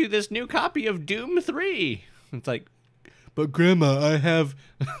bought you this new copy of Doom 3. It's but Grandma, I have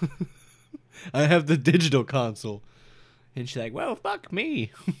the digital console. And she's like, well, fuck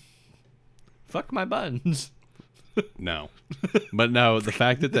me. Fuck my buttons. No. But no, the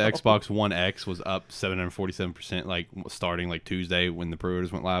fact that the Xbox One X was up 747%, starting Tuesday when the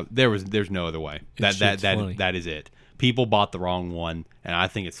pre-orders went live, there's no other way. That is it. People bought the wrong one, and I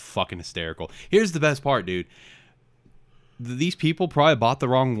think it's fucking hysterical. Here's the best part, dude. These people probably bought the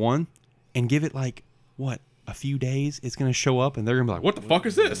wrong one, and give it a few days, it's gonna show up, and they're gonna be like, "What the fuck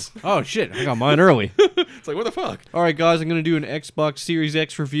is this?" Oh shit! I got mine early. It's what the fuck? All right, guys, I'm gonna do an Xbox Series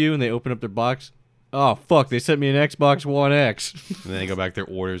X review, and they open up their box. Oh fuck! They sent me an Xbox One X. And then they go back to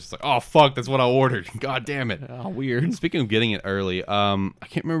their orders. It's oh fuck! That's what I ordered. God damn it! Oh, weird. Speaking of getting it early, I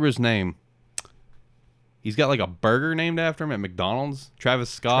can't remember his name. He's got a burger named after him at McDonald's. Travis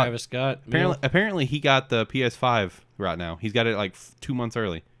Scott. Apparently, he got the PS5 right now. He's got it 2 months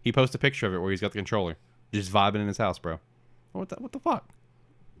early. He posted a picture of it where he's got the controller, just vibing in his house, bro. What the fuck?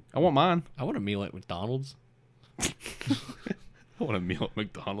 I want mine. I want a meal at McDonald's. I want a meal at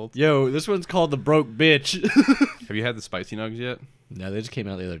McDonald's. Yo, this one's called the Broke Bitch. Have you had the spicy nuggets yet? No, they just came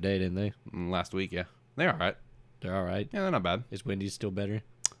out the other day, didn't they? Last week, yeah. They're all right. They're all right. Yeah, they're not bad. Is Wendy's still better?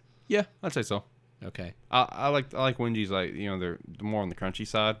 Yeah, I'd say so. Okay. I like Wendy's. They're more on the crunchy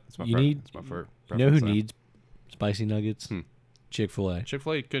side. It's my preference. You know who needs spicy nuggets? Chick-fil-A.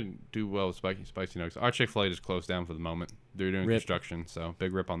 Chick-fil-A could do well with spicy nuggets. Our Chick-fil-A just closed down for the moment. They're doing construction, so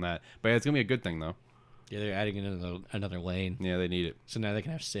big rip on that. But yeah, it's gonna be a good thing though. Yeah, they're adding another lane. Yeah, they need it. So now they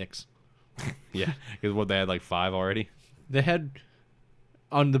can have 6. Yeah, because they had 5 already. They had,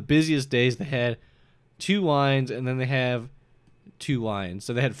 on the busiest days, they had 2 lines, and then they have 2 lines,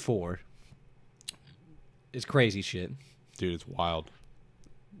 so they had 4. It's crazy shit. Dude, it's wild.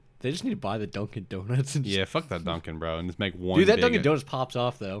 They just need to buy the Dunkin' Donuts. And yeah, fuck that Dunkin', bro, and just make one. Dude, that Dunkin' Donuts pops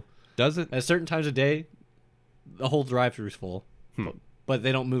off, though. Does it? At certain times of day, the whole drive-thru is full. But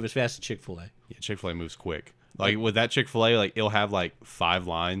they don't move as fast as Chick-fil-A. Yeah, Chick-fil-A moves quick. With that Chick-fil-A, it'll have 5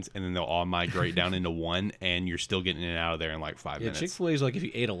 lines, and then they'll all migrate down into one, and you're still getting in and out of there in 5 minutes. Chick-fil-A is if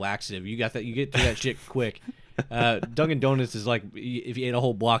you ate a laxative, you get through that shit quick. Dunkin' Donuts is if you ate a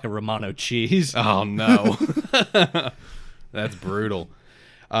whole block of Romano cheese. Oh no, that's brutal.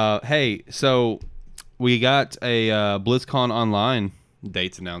 Hey, so we got a BlizzCon Online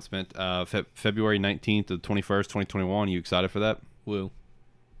dates announcement. February 19th to 21st, 2021. You excited for that? Woo.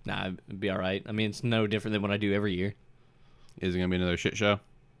 Nah, it'd be all right. I mean, it's no different than what I do every year. Is it gonna be another shit show?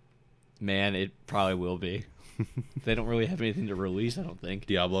 Man, it probably will be. They don't really have anything to release, I don't think.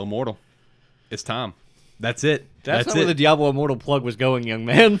 Diablo Immortal. It's time. That's it. That's not where the Diablo Immortal plug was going, young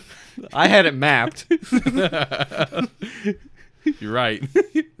man. I had it mapped. You're right.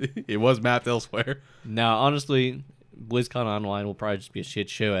 It was mapped elsewhere. Now, honestly, BlizzCon Online will probably just be a shit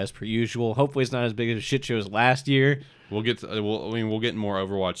show as per usual. Hopefully, it's not as big of a shit show as last year. We'll get we'll get more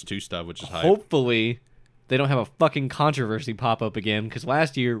Overwatch 2 stuff, which is hype. Hopefully, they don't have a fucking controversy pop up again, because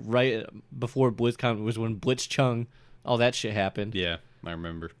last year, right before BlizzCon, was when Blitzchung, all that shit happened. Yeah, I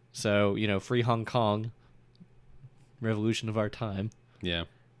remember. So, free Hong Kong. Revolution of our time. Yeah.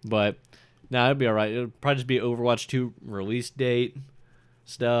 But, it'd be all right. It'll probably just be Overwatch 2 release date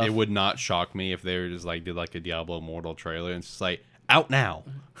stuff. It would not shock me if they were just did a Diablo Immortal trailer and it's just out now.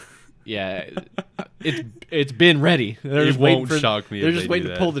 Yeah. It's been ready. It won't shock me. They're just waiting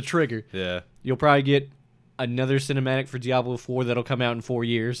to pull the trigger. Yeah. You'll probably get another cinematic for Diablo 4 that'll come out in 4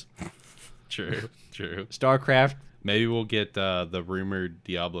 years. True. StarCraft. Maybe we'll get the rumored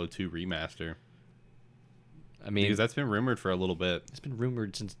Diablo 2 remaster. I mean, because that's been rumored for a little bit. It's been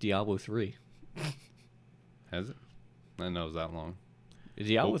rumored since Diablo 3. Has it? I didn't know it was that long.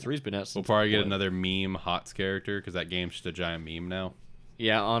 Diablo 3's been out since. We'll probably get what? another meme HOTS character because that game's just a giant meme now.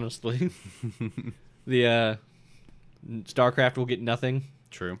 Yeah, honestly. The StarCraft will get nothing.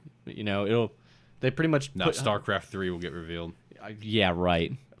 True. You know, they pretty much Now StarCraft 3 will get revealed. Yeah,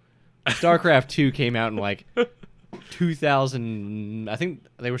 right. StarCraft 2 came out in like 2000. I think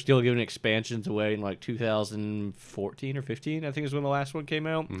they were still giving expansions away in like 2014 or 15. I think is when the last one came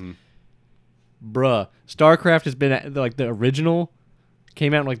out. Mm-hmm. Bruh, StarCraft has been like the original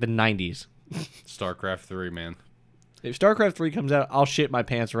came out in like the 90s. StarCraft 3, man. If StarCraft 3 comes out, I'll shit my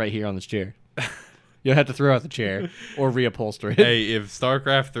pants right here on this chair. You'll have to throw out the chair or reupholster it. Hey, if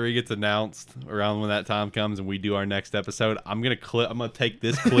StarCraft 3 gets announced around when that time comes and we do our next episode, I'm gonna take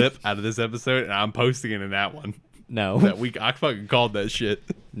this clip out of this episode and I'm posting it in that one. No. I fucking called that shit.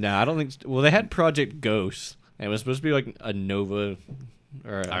 No, I don't think. Well, they had Project Ghost. And it was supposed to be like a Nova.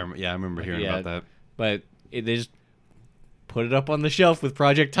 Or I remember hearing about that. But they just put it up on the shelf with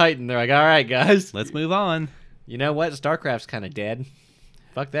Project Titan. They're like, all right, guys. Let's move on. You know what? StarCraft's kind of dead.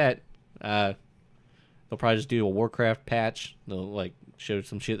 Fuck that. They'll probably just do a Warcraft patch. They'll like show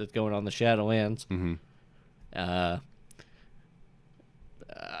some shit that's going on in the Shadowlands. Mm-hmm.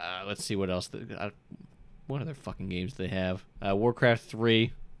 Let's see what else. What other fucking games do they have? Warcraft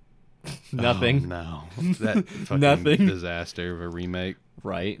 3. Nothing. Oh, no. That fucking Nothing. disaster of a remake.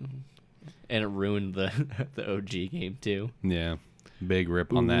 Right. And it ruined the OG game too. Yeah. Big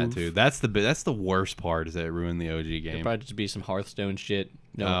rip on that too. That's the worst part is that it ruined the OG game. There'll probably just be some Hearthstone shit.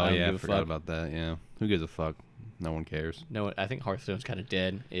 No, oh I don't yeah, I give a forgot fuck. about that. Yeah. Who gives a fuck? No one cares. No, I think Hearthstone's kind of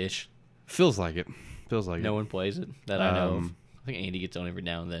dead-ish. Feels like it. No one plays it that I know of. I think Andy gets on every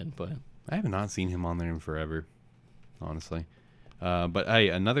now and then, but I have not seen him on there in forever, honestly. But hey,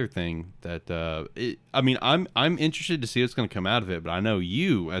 another thing that I'm interested to see what's going to come out of it. But I know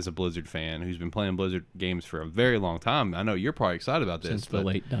you, as a Blizzard fan who's been playing Blizzard games for a very long time, I know you're probably excited about this. since the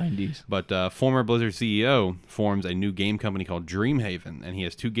late 90s. But former Blizzard CEO forms a new game company called Dreamhaven, and he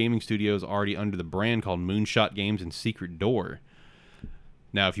has 2 gaming studios already under the brand called Moonshot Games and Secret Door.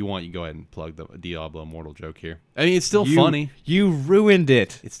 Now, if you want, you go ahead and plug the Diablo Immortal joke here. I mean, it's still funny. You ruined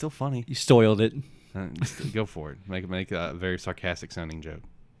it. It's still funny. You soiled it. Just go for it. Make a very sarcastic sounding joke.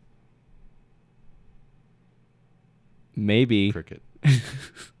 Maybe. Cricket.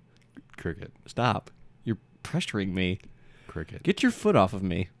 Cricket. Stop. You're pressuring me. Cricket. Get your foot off of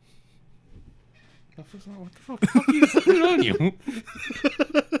me. What the fuck are you putting on you?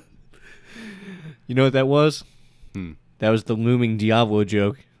 You know what that was? Hmm. That was the looming Diablo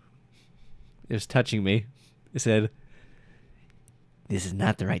joke. It was touching me. It said, "This is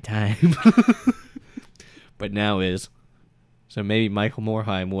not the right time." But now is. So maybe Michael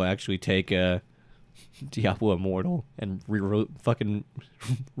Morheim will actually take Diablo Immortal and fucking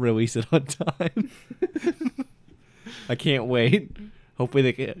release it on time. I can't wait. Hopefully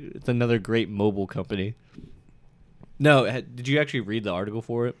it's another great mobile company. No, did you actually read the article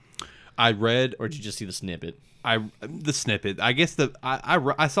for it? I read, Or did you just see the snippet? the snippet. I guess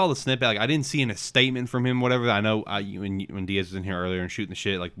I saw the snippet. Like I didn't see a statement from him. Whatever. I know when Diaz was in here earlier and shooting the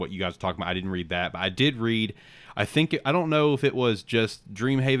shit, like what you guys were talking about. I didn't read that, but I did read. I don't know if it was just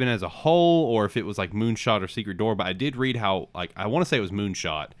Dreamhaven as a whole or if it was like Moonshot or Secret Door. But I did read how I want to say it was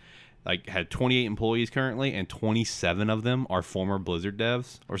Moonshot. Like had 28 employees currently, and 27 of them are former Blizzard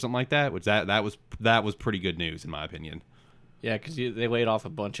devs or something like that. Which that was pretty good news in my opinion. Yeah, because they laid off a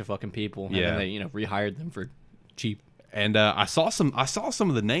bunch of fucking people, and then they rehired them for cheap. And I saw some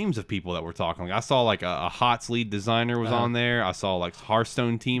of the names of people that were talking. Like I saw like a HOTS lead designer was on there. I saw like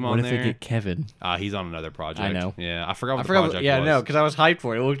Hearthstone team on there. What if they get Kevin? He's on another project. I know. Yeah, I forgot what the project was. Yeah, no, because I was hyped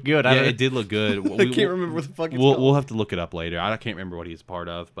for it. It looked good. Yeah, it did look good. I can't remember what the fuck it's we'll called. have to look it up later. I can't remember what he's part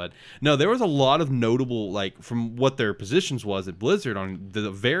of, but no, there was a lot of notable like from what their positions was at Blizzard on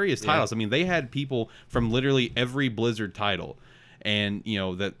the various titles. I mean, they had people from literally every Blizzard title. And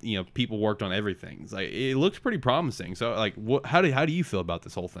people worked on everything. It's like it looks pretty promising. So like, how do you feel about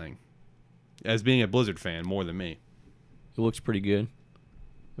this whole thing, as being a Blizzard fan more than me? It looks pretty good.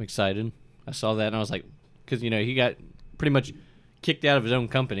 I'm excited. I saw that and I was like, because he got pretty much kicked out of his own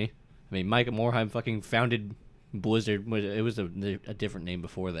company. I mean, Michael Morheim fucking founded Blizzard. It was a different name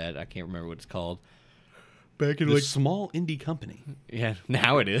before that. I can't remember what it's called. Back in like small indie company. Yeah,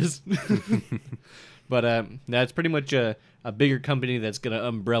 now it is. But that's pretty much a bigger company that's gonna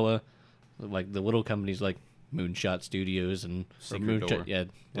umbrella like the little companies like Moonshot Studios and Secret Door. Yeah,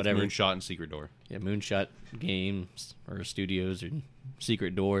 whatever. It's Moonshot and Secret Door. Yeah, Moonshot Games or Studios or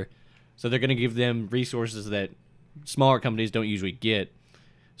Secret Door. So they're gonna give them resources that smaller companies don't usually get,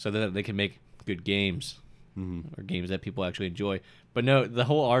 so that they can make good games or games that people actually enjoy. But no, the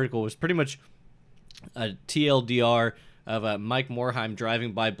whole article was pretty much a TLDR of Mike Morhaime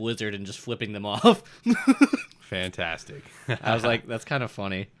driving by Blizzard and just flipping them off. Fantastic. I was like, that's kind of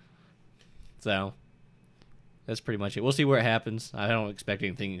funny. So that's pretty much it. We'll see where it happens. I don't expect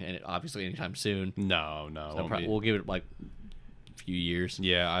anything, obviously, anytime soon. No. So we'll give it like a few years.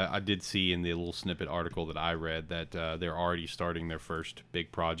 Yeah, I did see in the little snippet article that I read that they're already starting their first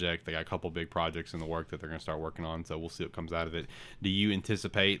big project. They got a couple big projects in the work that they're going to start working on, so we'll see what comes out of it. Do you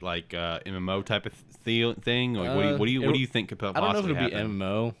anticipate like MMO type of thing? Like, what do you think could possibly happen? I don't know if it'll be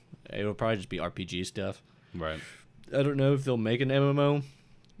MMO. It'll probably just be RPG stuff. Right. I don't know if they'll make an MMO.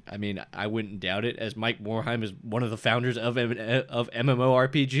 I mean, I wouldn't doubt it, as Mike Morhaime is one of the founders of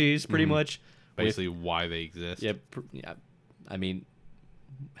MMORPGs, pretty much. Basically, why they exist. Yeah. I mean,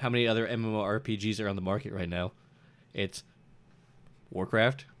 how many other MMORPGs are on the market right now? It's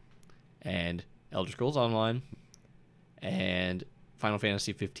Warcraft and Elder Scrolls Online and Final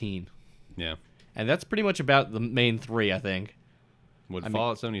Fantasy 15. Yeah. And that's pretty much about the main three, I think. Would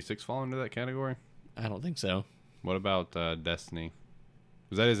Fallout 76 fall into that category? I don't think so. What about Destiny?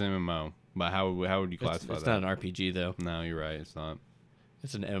 Because that is an MMO. But how would you classify it's that? It's not an RPG, though. No, you're right. It's not.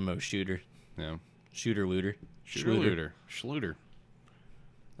 It's an MMO shooter. Yeah. Shooter-looter. Schluter.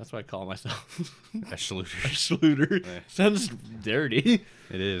 That's what I call myself. A schluter. Schluter. Yeah. Sounds dirty.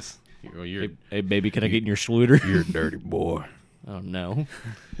 It is. Hey, baby, can I get in your schluter? You're a dirty boy. Oh, no.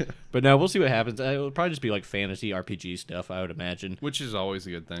 But no, we'll see what happens. It'll probably just be like fantasy RPG stuff, I would imagine. Which is always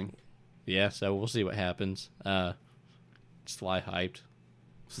a good thing. Yeah, so we'll see what happens. Sly hyped.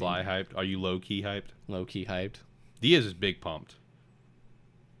 Sly hyped. Are you low-key hyped? Low-key hyped. Diaz is big pumped.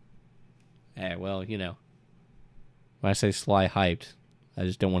 Well, you know. When I say Sly hyped, I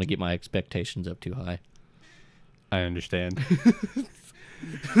just don't want to get my expectations up too high. I understand.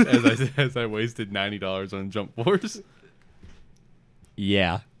 as I wasted $90 on Jump Force.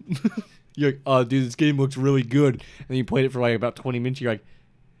 Yeah. You're like, oh, dude, this game looks really good. And then you played it for like about 20 minutes. You're like,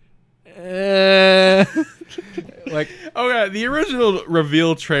 like, oh yeah, the original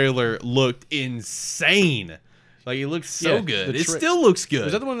reveal trailer looked insane. Like, it looks so good. It still looks good.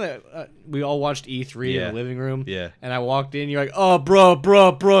 Was that the one that we all watched E3 in the living room? Yeah. And I walked in, you're like, oh, bro,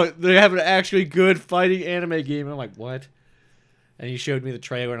 they have an actually good fighting anime game. And I'm like, what? And you showed me the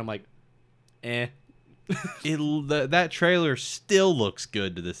trailer, and I'm like, eh. That trailer still looks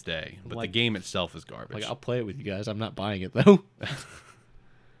good to this day, but the game itself is garbage. Like, I'll play it with you guys. I'm not buying it, though.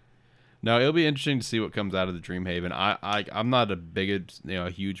 No, it'll be interesting to see what comes out of the Dreamhaven. I'm not a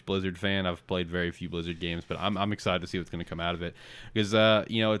huge Blizzard fan. I've played very few Blizzard games, but I'm excited to see what's going to come out of it because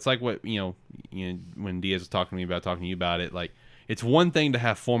it's like what when Diaz was talking to you about it. Like, it's one thing to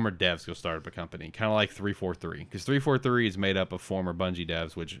have former devs go start up a company, kind of like 343, because 343 is made up of former Bungie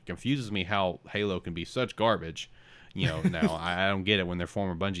devs, which confuses me how Halo can be such garbage. Now I don't get it when they're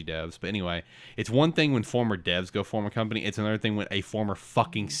former Bungie devs. But anyway, it's one thing when former devs go form a company. It's another thing when a former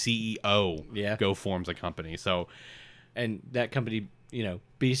fucking CEO go forms a company. So, and that company,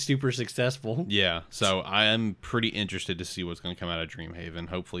 be super successful. Yeah. So I am pretty interested to see what's going to come out of Dreamhaven.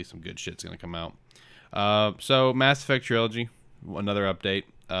 Hopefully some good shit's going to come out. So Mass Effect Trilogy, another update.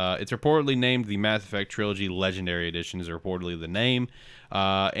 It's reportedly named the Mass Effect Trilogy Legendary Edition is reportedly the name.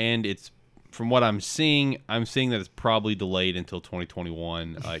 And it's, from what I'm seeing that it's probably delayed until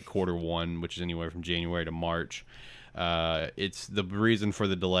 2021, like quarter one, which is anywhere from January to March. It's the reason for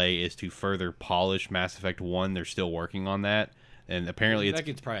the delay is to further polish Mass Effect 1. They're still working on that. And apparently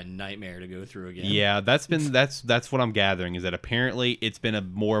it's probably a nightmare to go through again. Yeah, that's what I'm gathering, is that apparently it's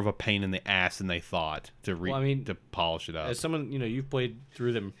been more of a pain in the ass than they thought to polish it up. As someone, you've played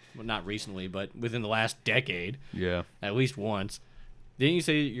through them, well, not recently, but within the last decade. Yeah. At least once. Didn't you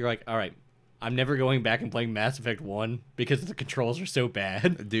say you're like, all right, I'm never going back and playing Mass Effect 1 because the controls are so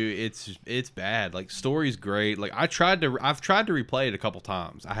bad. Dude, it's bad. Like, story's great. Like, I've tried to replay it a couple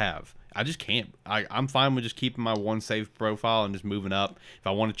times. I have. I just can't. I'm fine with just keeping my one save profile and just moving up. If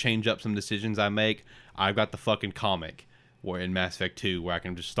I want to change up some decisions I make, I've got the fucking comic where in Mass Effect 2 where I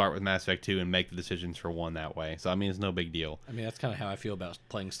can just start with Mass Effect 2 and make the decisions for 1 that way. So, I mean, it's no big deal. I mean, that's kind of how I feel about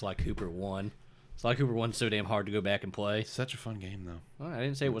playing Sly Cooper 1. Sly Cooper 1's so damn hard to go back and play. Such a fun game, though. Well, I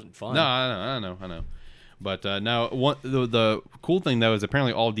didn't say it wasn't fun. No, I know. But now, the cool thing, though, is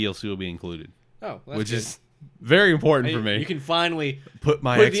apparently all DLC will be included. Oh, that's which good. is very important for me. You can finally put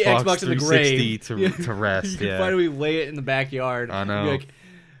my the Xbox in the 360 grave. to rest. You can finally lay it in the backyard. I know. Be like,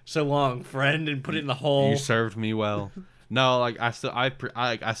 so long, friend, and put it in the hole. You served me well. No, like I still have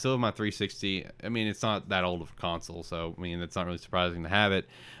my 360. I mean, it's not that old of a console, so I mean, it's not really surprising to have it.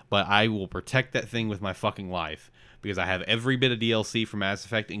 But I will protect that thing with my fucking life because I have every bit of DLC for Mass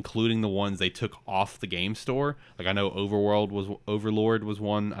Effect, including the ones they took off the game store. Like I know Overlord was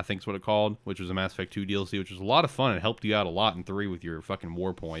one, I think is what it called, which was a Mass Effect 2 DLC, which was a lot of fun. It helped you out a lot in 3 with your fucking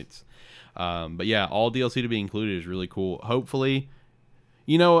war points. But yeah, all DLC to be included is really cool. Hopefully,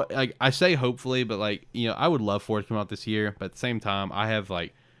 you know, like I say hopefully, but like, you know, I would love for it to come out this year. But at the same time, I have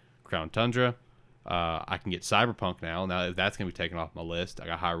like Crown Tundra. I can get Cyberpunk now. Now if that's gonna be taken off my list, I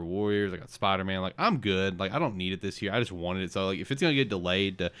got Hyrule Warriors. I got Spider-Man. Like I'm good. Like I don't need it this year. I just wanted it. So like if it's gonna get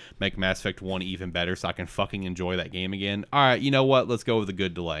delayed to make Mass Effect 1 even better, so I can fucking enjoy that game again. All right, you know what? Let's go with a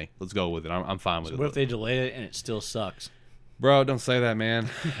good delay. Let's go with it. I'm fine with it. What if they delay it and it still sucks? Bro, don't say that, man.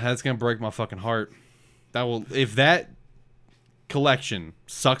 That's gonna break my fucking heart. That will. If that collection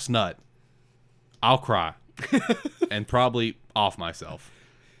sucks nut, I'll cry and probably off myself.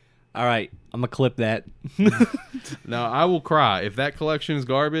 All right, I'm gonna clip that. No, I will cry. If that collection is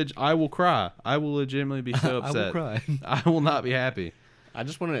garbage, I will cry. I will legitimately be so upset. I will cry. I will not be happy. I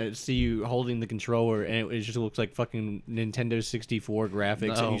just want to see you holding the controller, and it just looks like fucking Nintendo 64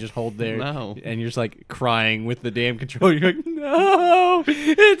 graphics, and you just hold there, and you're just like crying with the damn controller. You're like, no,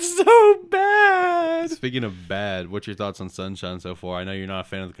 it's so bad. Speaking of bad, what's your thoughts on Sunshine so far? I know you're not a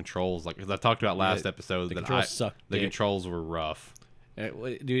fan of the controls, like, because I talked about last episode the that controls sucked. The controls were rough.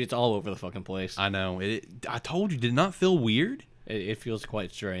 Dude, it's all over the fucking place. I know. I told you, did it not feel weird? It feels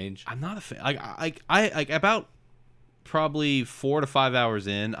quite strange. I'm not a fan. I about probably 4 to 5 hours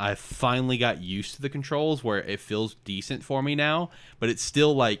in, I finally got used to the controls where it feels decent for me now, but it's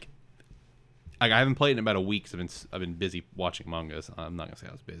still like I haven't played in about a week. So I've been busy watching Among Us. I'm not gonna say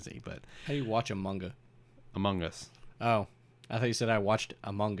I was busy, but how do you watch Among Us? Oh, I thought you said I watched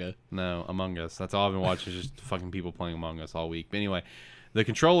Among Us. No, Among Us. That's all I've been watching. Is just fucking people playing Among Us all week. But anyway, the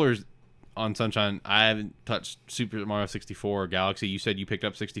controllers on Sunshine, I haven't touched Super Mario 64 or Galaxy. You said you picked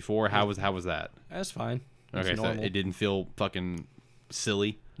up 64. How was that? That's fine. Okay, so it didn't feel fucking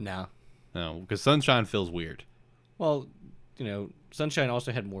silly? No, because Sunshine feels weird. Well, you know, Sunshine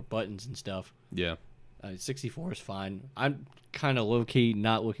also had more buttons and stuff. Yeah. 64 is fine. I'm kind of low-key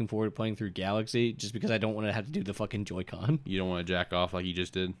not looking forward to playing through Galaxy just because I don't want to have to do the fucking Joy-Con. You don't want to jack off like you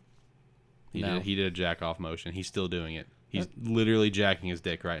just did? He did a jack-off motion. He's still doing it. He's literally jacking his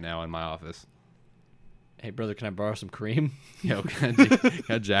dick right now in my office. Hey, brother, can I borrow some cream? Yo, can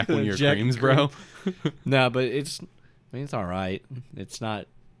I jack one of your creams, bro? No, but it's all right. It's not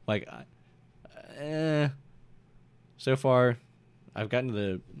like, so far, I've gotten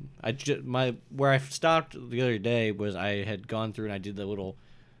to where I stopped the other day was I had gone through and I did the little,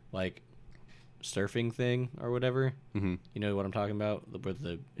 like, surfing thing or whatever. Mm-hmm. You know what I'm talking about?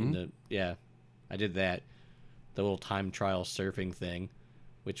 Yeah, I did that. The little time trial surfing thing,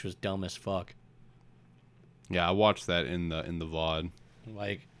 which was dumb as fuck. Yeah, I watched that in the VOD.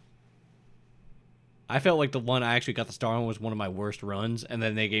 Like, I felt like the one I actually got the star on was one of my worst runs, and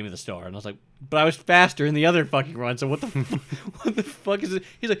then they gave me the star, and I was like, but I was faster in the other fucking run, so what the fuck is it?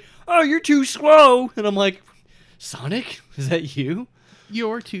 He's like, oh, you're too slow, and I'm like, Sonic, is that you?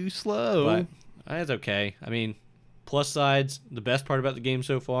 You're too slow. But that's okay. I mean, plus sides, the best part about the game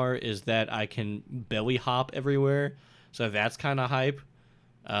so far is that I can belly hop everywhere, so that's kind of hype.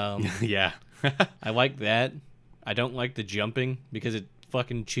 Yeah. I like that. I don't like the jumping because it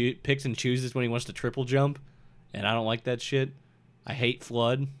fucking picks and chooses when he wants to triple jump, and I don't like that shit. I hate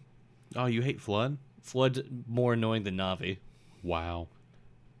Flood. Oh, you hate Flood? Flood's more annoying than Navi. Wow.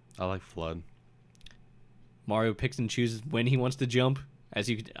 I like Flood. Mario picks and chooses when he wants to jump.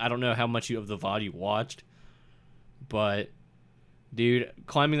 I don't know how much of the VOD you watched, but dude,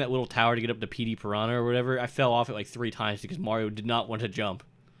 climbing that little tower to get up to PD Piranha or whatever, I fell off it like 3 times because Mario did not want to jump.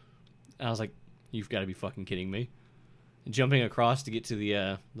 And I was like, you've got to be fucking kidding me. And jumping across to get to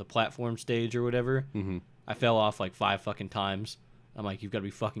the platform stage or whatever, I fell off like 5 fucking times. I'm like, you've got to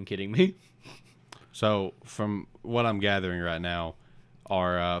be fucking kidding me. So, from what I'm gathering right now,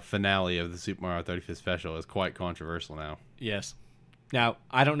 our finale of the Super Mario 35th Special is quite controversial now. Yes. Now,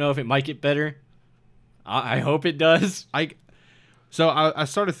 I don't know if it might get better. I hope it does. So I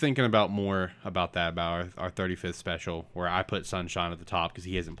started thinking about our 35th special, where I put Sunshine at the top because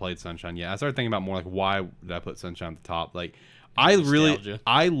he hasn't played Sunshine yet. I started thinking about more like, why did I put Sunshine at the top? Like, I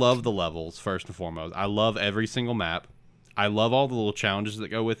love the levels first and foremost. I love every single map. I love all the little challenges that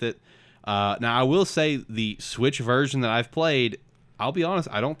go with it. Now I will say the Switch version that I've played, I'll be honest,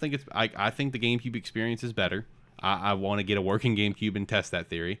 I don't think it's. I think the GameCube experience is better. I want to get a working GameCube and test that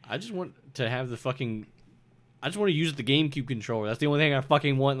theory. I just want to have I just want to use the GameCube controller. That's the only thing I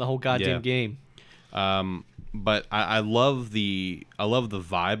fucking want in the whole goddamn game. But I love the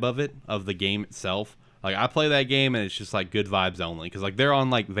vibe of it, of the game itself. Like I play that game and it's just like good vibes only because like they're on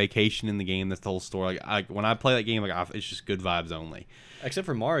like vacation in the game. That's the whole story. Like when I play that game, like it's just good vibes only. Except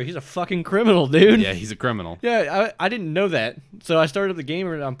for Mario, he's a fucking criminal, dude. Yeah, he's a criminal. Yeah, I didn't know that. So I started up the game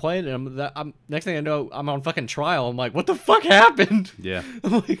and I'm playing it. I'm next thing I know, I'm on fucking trial. I'm like, what the fuck happened? Yeah.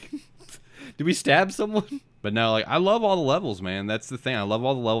 I'm like, did we stab someone? But no, like I love all the levels, man. That's the thing. I love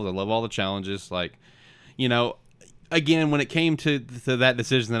all the levels. I love all the challenges. Like, you know, again, when it came to that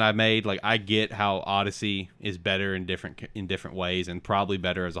decision that I made, like I get how Odyssey is better in different ways and probably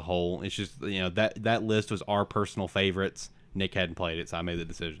better as a whole. It's just that list was our personal favorites. Nick hadn't played it, so I made the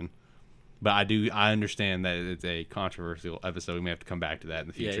decision. But I understand that it's a controversial episode. We may have to come back to that in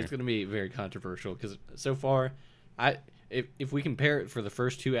the future. Yeah, it's going to be very controversial because so far, if we compare it for the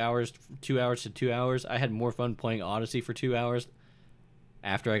first 2 hours to 2 hours, I had more fun playing Odyssey for 2 hours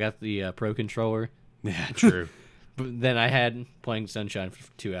after I got the Pro Controller. Yeah, true. But then I had playing Sunshine for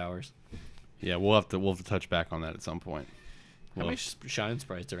 2 hours. Yeah, we'll have to touch back on that at some point. How many shine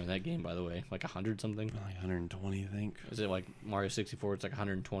sprites are in that game, by the way? Like 100 something? Like 120, I think. Is it like Mario 64? It's like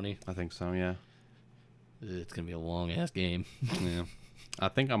 120. I think so. Yeah. It's gonna be a long ass game. Yeah. I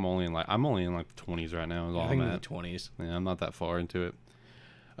think I'm only in like the 20s right now. Is all I think I'm in at. the 20s. Yeah, I'm not that far into it.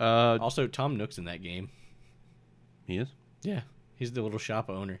 Also, Tom Nook's in that game. He is. Yeah, he's the little shop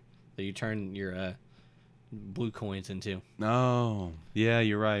owner that you turn your blue coins into. Oh, yeah,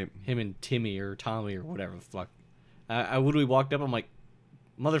 you're right. Him and Timmy or Tommy or whatever the fuck. I literally walked up. I'm like,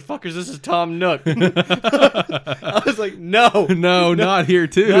 motherfuckers, this is Tom Nook. I was like, no, not here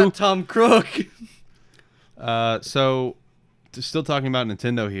too. Not Tom Crook. So, still talking about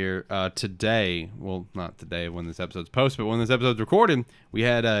Nintendo here. Today, well, not today when this episode's posted, but when this episode's recorded, we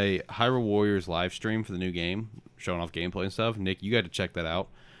had a Hyrule Warriors live stream for the new game, showing off gameplay and stuff. Nick, you got to check that out.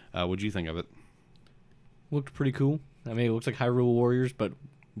 What'd you think of it? Looked pretty cool. I mean, it looks like Hyrule Warriors, but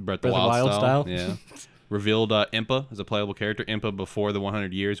Breath of the Wild style. Yeah. Revealed Impa as a playable character. Impa before the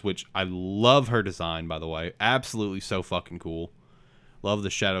 100 years, which I love her design, by the way. Absolutely so fucking cool. Love the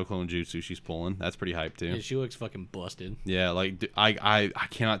Shadow Clone Jutsu she's pulling. That's pretty hype, too. Yeah, she looks fucking busted. Yeah, like, I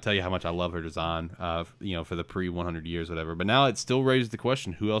cannot tell you how much I love her design, for the pre-100 years, whatever. But now it still raises the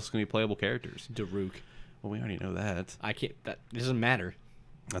question, who else can be playable characters? Daruk. Well, we already know that. I can't... That doesn't matter.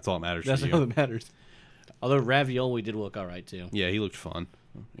 That's all that matters That's to you. all that matters. Although Ravioli did look alright, too. Yeah, he looked fun.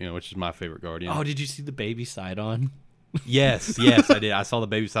 Which is my favorite Guardian. Oh, did you see the baby side on? Yes, I did. I saw the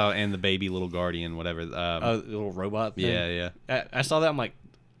baby style and the baby little Guardian, whatever. The little robot thing? Yeah. I saw that. I'm like,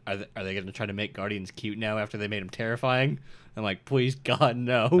 are they going to try to make Guardians cute now after they made them terrifying? I'm like, please, God,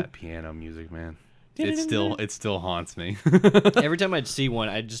 no. That piano music, man. It still haunts me. Every time I'd see one,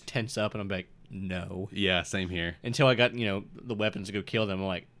 I'd just tense up and I'm like, no. Yeah, same here. Until I got, the weapons to go kill them. I'm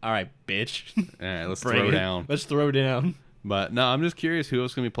like, all right, bitch. All right, let's throw down. Let's throw down. But no, I'm just curious who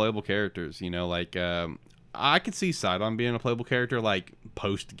else can be playable characters. I could see Sidon being a playable character, like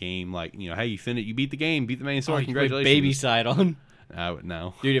post game, like hey, you beat the game, beat the main story, congratulations. Baby Sidon.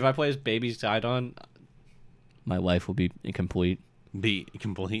 No, dude, if I play as Baby Sidon, my life will be incomplete. Be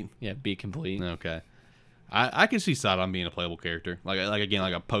complete. Yeah, be complete. Okay, I could see Sidon being a playable character, like again,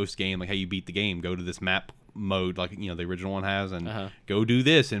 like a post game, like how you beat the game, go to this map mode, like the original one has, and go do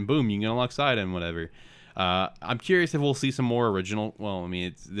this, and boom, you can unlock Sidon, whatever. I'm curious if we'll see some more original. Well, I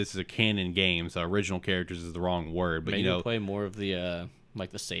mean, this is a canon game, so original characters is the wrong word. But maybe play more of the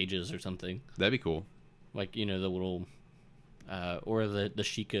like the sages or something. That'd be cool. Like the little, or the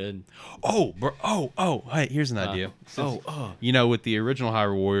Sheikah. Hey, here's an idea. With the original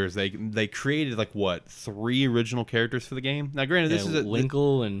Hyrule Warriors, they created like 3 original characters for the game. Now, granted, this is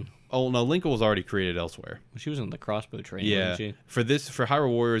Linkle and. Oh no, Linkle was already created elsewhere. She was in the crossbow training, yeah. wasn't she? For Hyrule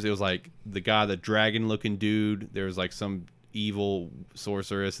Warriors, it was like the dragon-looking dude. There was like some evil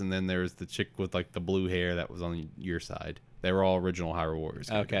sorceress, and then there was the chick with like the blue hair that was on your side. They were all original Hyrule Warriors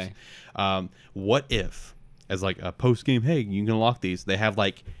characters. Okay. What if, as like a post-game, hey, you can unlock these, they have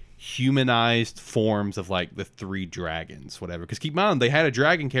like humanized forms of like the 3 dragons, whatever. Because keep in mind, they had a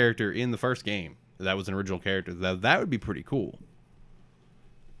dragon character in the first game. That was an original character. That would be pretty cool.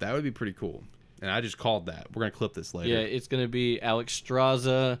 That would be pretty cool. And I just called that. We're going to clip this later. Yeah, it's going to be Alex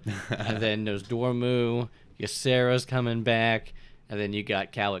Straza, and then there's Dormu, Ysera's coming back, and then you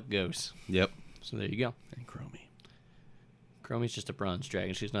got Kalecgos. Yep. So there you go. And Chromie. Chromie's just a bronze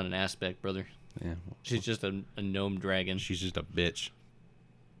dragon. She's not an aspect, brother. Yeah. She's just a gnome dragon. She's just a bitch.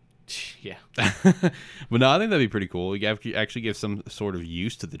 Yeah. But no, I think that'd be pretty cool. You actually give some sort of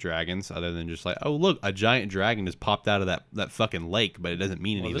use to the dragons other than just like, oh, look, a giant dragon just popped out of that fucking lake, but it doesn't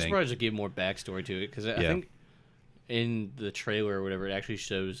mean anything. This probably just give more backstory to it, because I think in the trailer or whatever, it actually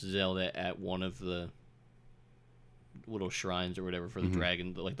shows Zelda at one of the little shrines or whatever for the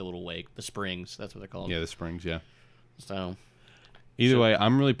dragon, like the little lake, the springs. That's what they're called. Yeah, the springs. Yeah. So Either way,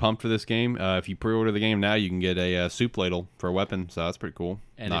 I'm really pumped for this game. If you pre-order the game now, you can get a soup ladle for a weapon, so that's pretty cool.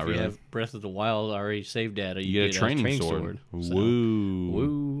 and Not if you really. have Breath of the Wild already saved data, You get a training sword. So, Woo.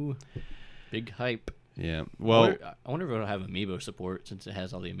 woo, big hype. Yeah. Well, I wonder if it'll have amiibo support since it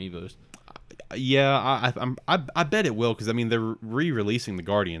has all the amiibos. yeah, I bet it will because I mean they're re-releasing the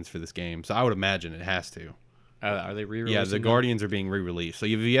Guardians for this game, so I would imagine it has to. Are they re-releasing? Yeah, the them? Guardians are being re-released. So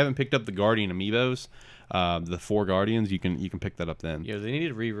if you haven't picked up the Guardian amiibos, the 4 Guardians, you can pick that up then. Yeah, they need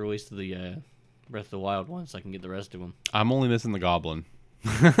to re-release the Breath of the Wild one so I can get the rest of them. I'm only missing the Goblin.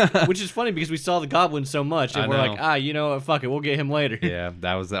 Which is funny because we saw the Goblin so much, and I we're know. like, you know what, fuck it, we'll get him later. Yeah,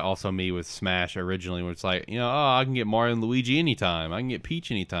 that was also me with Smash originally, where it's like, I can get Mario and Luigi anytime. I can get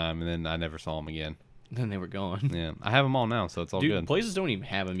Peach anytime, and then I never saw them again. Then they were gone. Yeah, I have them all now, so it's all Dude, good. places don't even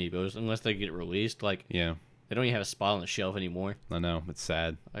have amiibos unless they get released. Like, Yeah, they don't even have a spot on the shelf anymore. I know. It's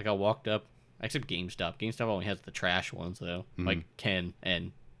sad. Like, I walked up, except GameStop. GameStop only has the trash ones, though. Like Ken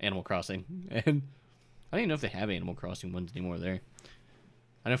and Animal Crossing. And I don't even know if they have Animal Crossing ones anymore there.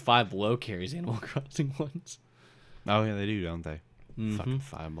 I know Five Below carries Animal Crossing ones. Oh, yeah, they do, don't they? Mhm. Fucking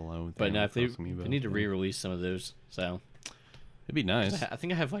Five Below. with But no, Animal if they Crossing amiibo. need to re-release some of those. So It'd be nice. I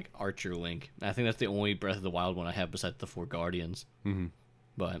think I have like Archer Link. I think that's the only Breath of the Wild one I have besides the 4 Guardians. Mhm.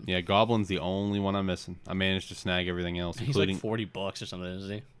 But Yeah, Goblin's the only one I'm missing. I managed to snag everything else, he's including like $40 or something,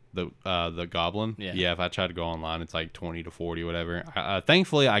 isn't he? the Goblin. Yeah. If I try to go online, it's like 20 to 40, whatever.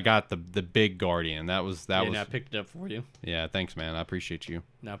 Thankfully, I got the big Guardian. That was And I picked it up for you. yeah. Thanks, man. I appreciate you.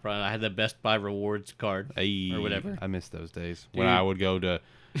 No problem. I had the Best Buy rewards card. Hey, Or whatever. I miss those days when Dude. I would go to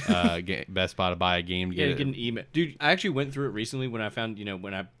Best Buy to buy a game to Yeah, get get it. an email. Dude, I actually went through it recently when I found,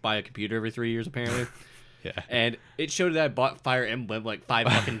 when I buy a computer every 3 years, apparently. Yeah. And it showed that I bought Fire Emblem like 5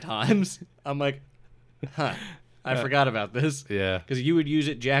 fucking times. I'm like, huh. I forgot about this. Yeah. Because you would use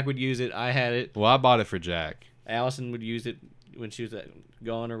it, Jack would use it, I had it. Well, I bought it for Jack. Allison would use it when she was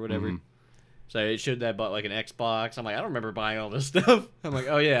gone or whatever. Mhm. So it showed that I bought like an Xbox. I'm like, I don't remember buying all this stuff. I'm like,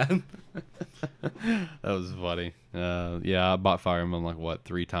 oh yeah. That was funny. Yeah, I bought Fire Emblem like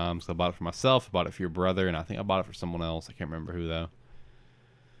 3 times. I bought it for myself. I bought it for your brother, and I think I bought it for someone else. I can't remember who though.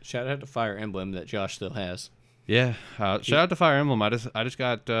 Shout out to Fire Emblem that Josh still has. Yeah. Shout out to Fire Emblem. I just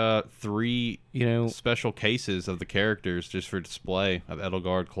got 3 special cases of the characters just for display of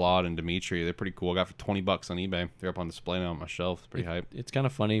Edelgard, Claude, and Dimitri. They're pretty cool. I got for $20 on eBay. They're up on display now on my shelf. It's pretty hype. It's kind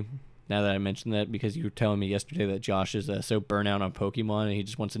of funny now that I mentioned that because you were telling me yesterday that Josh is so burnt out on Pokemon and he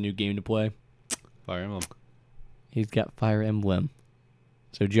just wants a new game to play. Fire Emblem. He's got Fire Emblem.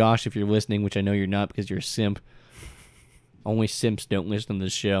 So Josh, if you're listening, which I know you're not because you're a simp, only simps don't listen to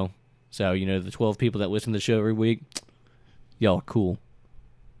this show. So, the 12 people that listen to the show every week, y'all are cool.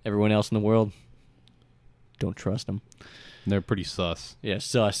 Everyone else in the world, don't trust them. They're pretty sus. Yeah,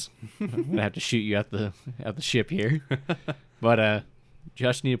 sus. I'm going to have to shoot you out the ship here. But,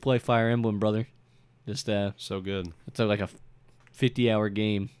 Josh, need to play Fire Emblem, brother. Just, So good. it's like a 50-hour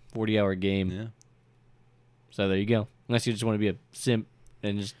game, 40-hour game. Yeah. So there you go. Unless you just want to be a simp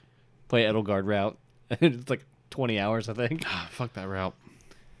and just play Edelgard route. It's like 20 hours, I think. Fuck that route.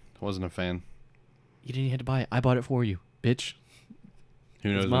 Wasn't a fan. You didn't even have to buy it. I bought it for you, bitch.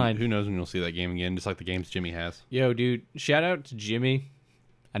 Who knows? mine. Who knows when you'll see that game again? Just like the games Jimmy has. Yo, dude, shout out to Jimmy.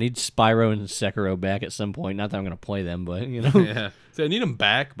 I need Spyro and Sekiro back at some point. Not that I'm going to play them, but, Yeah. So I need them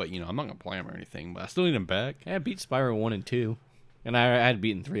back, but I'm not gonna play them or anything. But I still need them back. I beat Spyro 1 and 2. And I had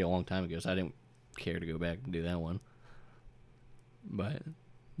beaten 3 a long time ago, so I didn't care to go back and do that one. But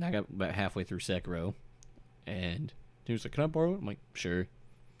I got about halfway through Sekiro. And he was like, can I borrow it? I'm like, sure.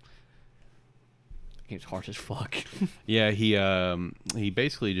 Game's hard as fuck. Yeah, he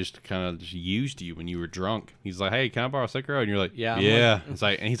basically just kind of just used you when you were drunk. He's like, "Hey, can I borrow Sekiro?" And you're like, Yeah, I'm yeah." It's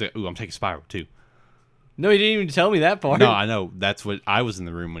like, and he's like, "Ooh, I'm taking Spyro too." No, he didn't even tell me that part. No, I know. That's what I was in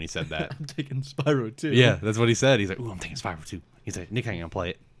the room when he said that. I'm taking Spyro too. Yeah, that's what he said. He's like, "Ooh, I'm taking Spyro too." He's like, "Nick ain't gonna play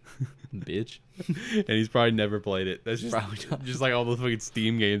it," Bitch. and he's probably never played it. That's just Probably not. just like all the fucking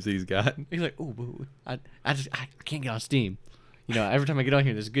Steam games that he's got. He's like, oh, I can't get on Steam. Every time I get on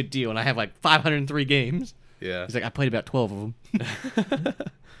here, there's a good deal, and I have like 503 games. Yeah, He's like, I played about 12 of them.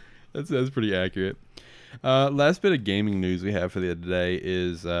 that's pretty accurate. Last bit of gaming news we have for the other day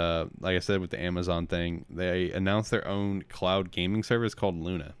is, like I said, with the Amazon thing, they announced their own cloud gaming service called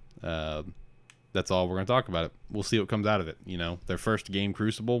Luna. That's all we're going to talk about it. We'll see what comes out of it. Their first game,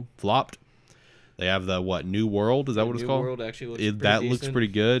 Crucible, flopped. They have the, New World? Is that what it's called? New World actually looks That looks pretty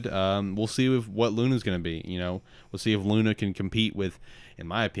good. We'll see what Luna's going to be. We'll see if Luna can compete with, in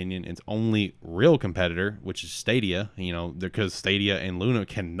my opinion, its only real competitor, which is Stadia. Because Stadia and Luna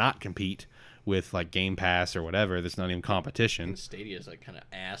cannot compete with like Game Pass or whatever. That's not even competition. And Stadia is like kind of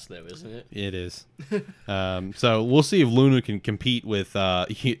ass though, isn't it? It is. So we'll see if Luna can compete with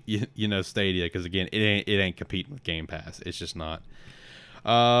Stadia, because again, it ain't competing with Game Pass. It's just not.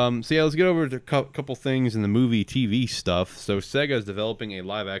 So yeah, let's get over to a couple things in the movie TV stuff. So Sega is developing a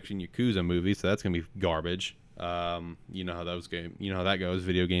live action Yakuza movie, so that's gonna be garbage. You know how that goes.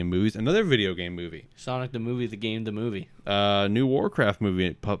 Video game movies. Another video game movie. Sonic the movie, the game, the movie. New Warcraft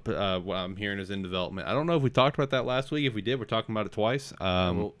movie. What I'm hearing is in development. I don't know if we talked about that last week. If we did, we're talking about it twice.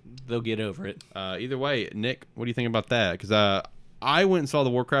 Well, they'll get over it. Either way, Nick, what do you think about that? Because I went and saw the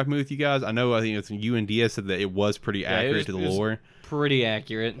Warcraft movie with you guys. I think it's you and Diaz said that it was pretty accurate to the lore. Pretty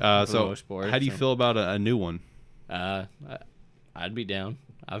accurate. For the most part, how do you feel about a new one? I'd be down.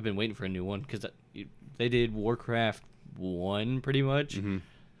 I've been waiting for a new one because they did Warcraft 1 pretty much. Mm-hmm.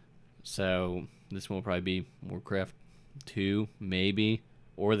 So this one will probably be Warcraft 2, maybe.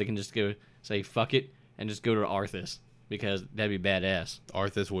 Or they can just go say, fuck it, and just go to Arthas, because that'd be badass.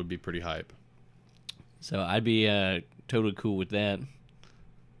 Arthas would be pretty hype. So I'd be totally cool with that.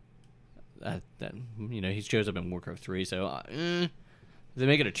 He shows up in Warcraft 3, so if they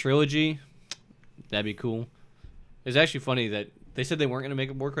make it a trilogy, that'd be cool. It's actually funny that they said they weren't going to make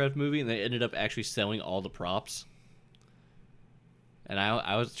a Warcraft movie, and they ended up actually selling all the props. And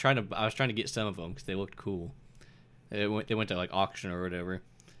I was trying to get some of them because they looked cool. They went to like auction or whatever,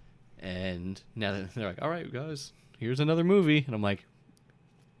 and now they're like, "All right, guys, here's another movie," and I'm like,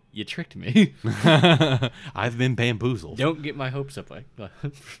 "You tricked me." I've been bamboozled. Don't get my hopes up.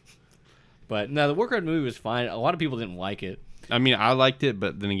 But no, the Warcraft movie was fine. A lot of people didn't like it. I mean, I liked it,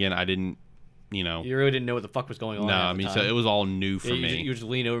 but then again, I didn't. You really didn't know what the fuck was going on. No, I mean, so it was all new for me. You just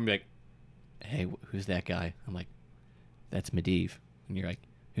lean over and be like, "Hey, who's that guy?" I'm like, "That's Medivh." And you're like,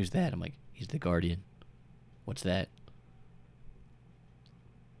 "Who's that?" I'm like, "He's the Guardian." "What's that?"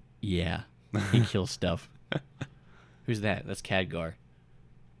 "Yeah, he kills stuff." "Who's that?" "That's Khadgar."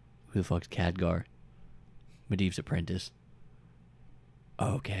 "Who the fuck's Khadgar?" "Medivh's apprentice."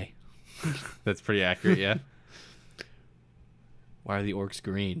 "Oh, okay." That's pretty accurate, yeah. "Why are the orcs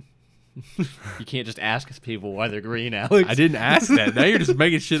green?" You can't just ask people why they're green, Alex. I didn't ask that. Now you're just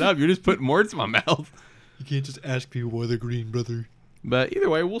making shit up. You're just putting words in my mouth. You can't just ask people why they're green, brother. But either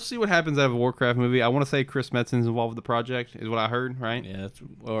way, we'll see what happens out of a Warcraft movie. I want to say Chris Metzen's involved with the project, is what I heard, right? Yeah,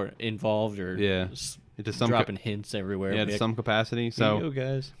 or involved, or into some dropping hints everywhere. Yeah, to some capacity. So here you go,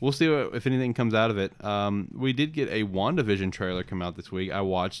 guys. We'll see if anything comes out of it. We did get a WandaVision trailer come out this week. I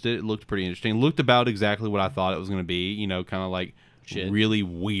watched it. It looked pretty interesting. It looked about exactly what I thought it was going to be. Kind of like really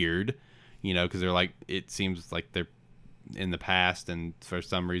weird. Because they're like, it seems like they're in the past, and for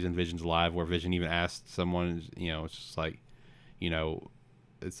some reason Vision's alive, where Vision even asked someone, it's just like,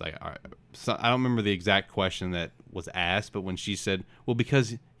 it's like, so I don't remember the exact question that was asked, but when she said, well,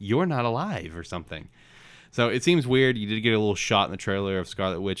 because you're not alive or something. So it seems weird. You did get a little shot in the trailer of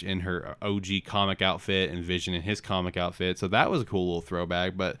Scarlet Witch in her OG comic outfit and Vision in his comic outfit. So that was a cool little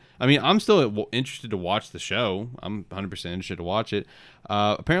throwback. But, I mean, I'm still interested to watch the show. I'm 100% interested to watch it.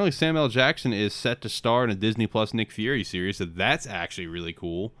 Apparently, Samuel L. Jackson is set to star in a Disney Plus Nick Fury series. So that's actually really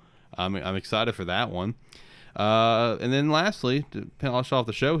cool. I'm excited for that one. And then lastly, to polish off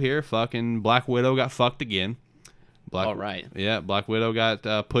the show here, fucking Black Widow got fucked again. All right. Yeah, Black Widow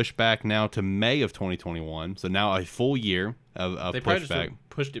got pushed back now to May of 2021. So now a full year of pushback. They probably just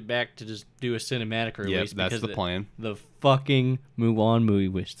pushed it back to just do a cinematic release. Yeah, that's the plan. The fucking Mulan movie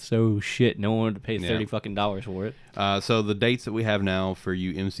was so shit. No one wanted to pay $30 fucking for it. So the dates that we have now for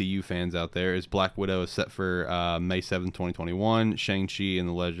you MCU fans out there is Black Widow is set for May 7th, 2021. Shang-Chi and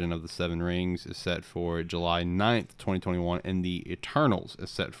the Legend of the Seven Rings is set for July 9th, 2021. And The Eternals is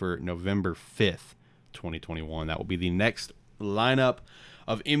set for November 5th. 2021. That will be the next lineup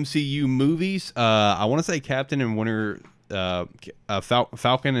of MCU movies. I want to say Captain and Winter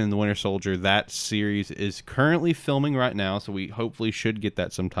Falcon and the Winter Soldier, that series is currently filming right now, so we hopefully should get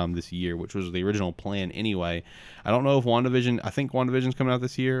that sometime this year, which was the original plan anyway. I don't know if I think WandaVision's coming out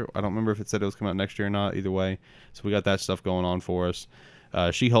this year. I don't remember if it said it was coming out next year or not. Either way, so we got that stuff going on for us.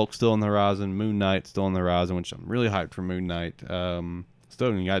 She-Hulk still on the horizon. Moon Knight still on the horizon, which I'm really hyped for Moon Knight. Still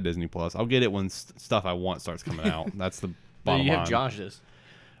haven't got Disney Plus. I'll get it when stuff I want starts coming out. That's the bottom line. You have Josh's.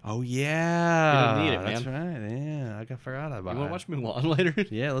 Oh, yeah. You don't need it, man. That's right. Yeah, I forgot about it. You want to watch Mulan later?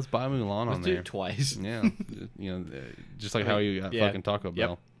 Yeah, let's buy Mulan on there. Let's do it twice. Yeah. Just like how you got fucking Taco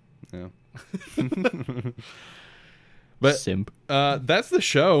Bell. Yeah. But Simp. That's the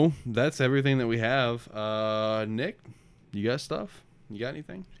show. That's everything that we have. Nick, you got stuff? You got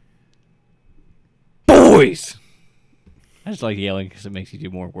anything? Boys! I just like yelling because it makes you do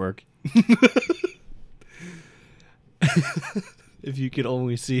more work. If you could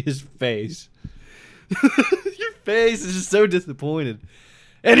only see his face. Your face is just so disappointed.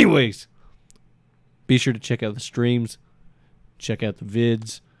 Anyways, be sure to check out the streams. Check out the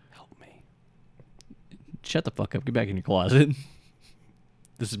vids. Help me. Shut the fuck up. Get back in your closet.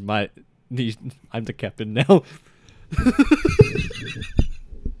 This is I'm the captain now.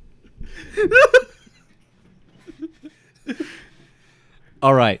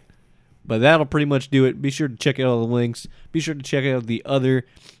 All right. But that'll pretty much do it. Be sure to check out all the links. Be sure to check out the other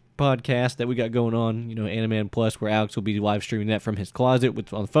podcast that we got going on, Animan Plus, where Alex will be live streaming that from his closet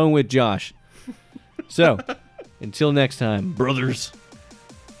on the phone with Josh. So, until next time, brothers.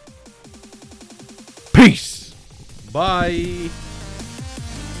 Peace. Bye.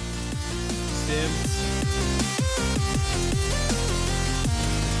 Sims.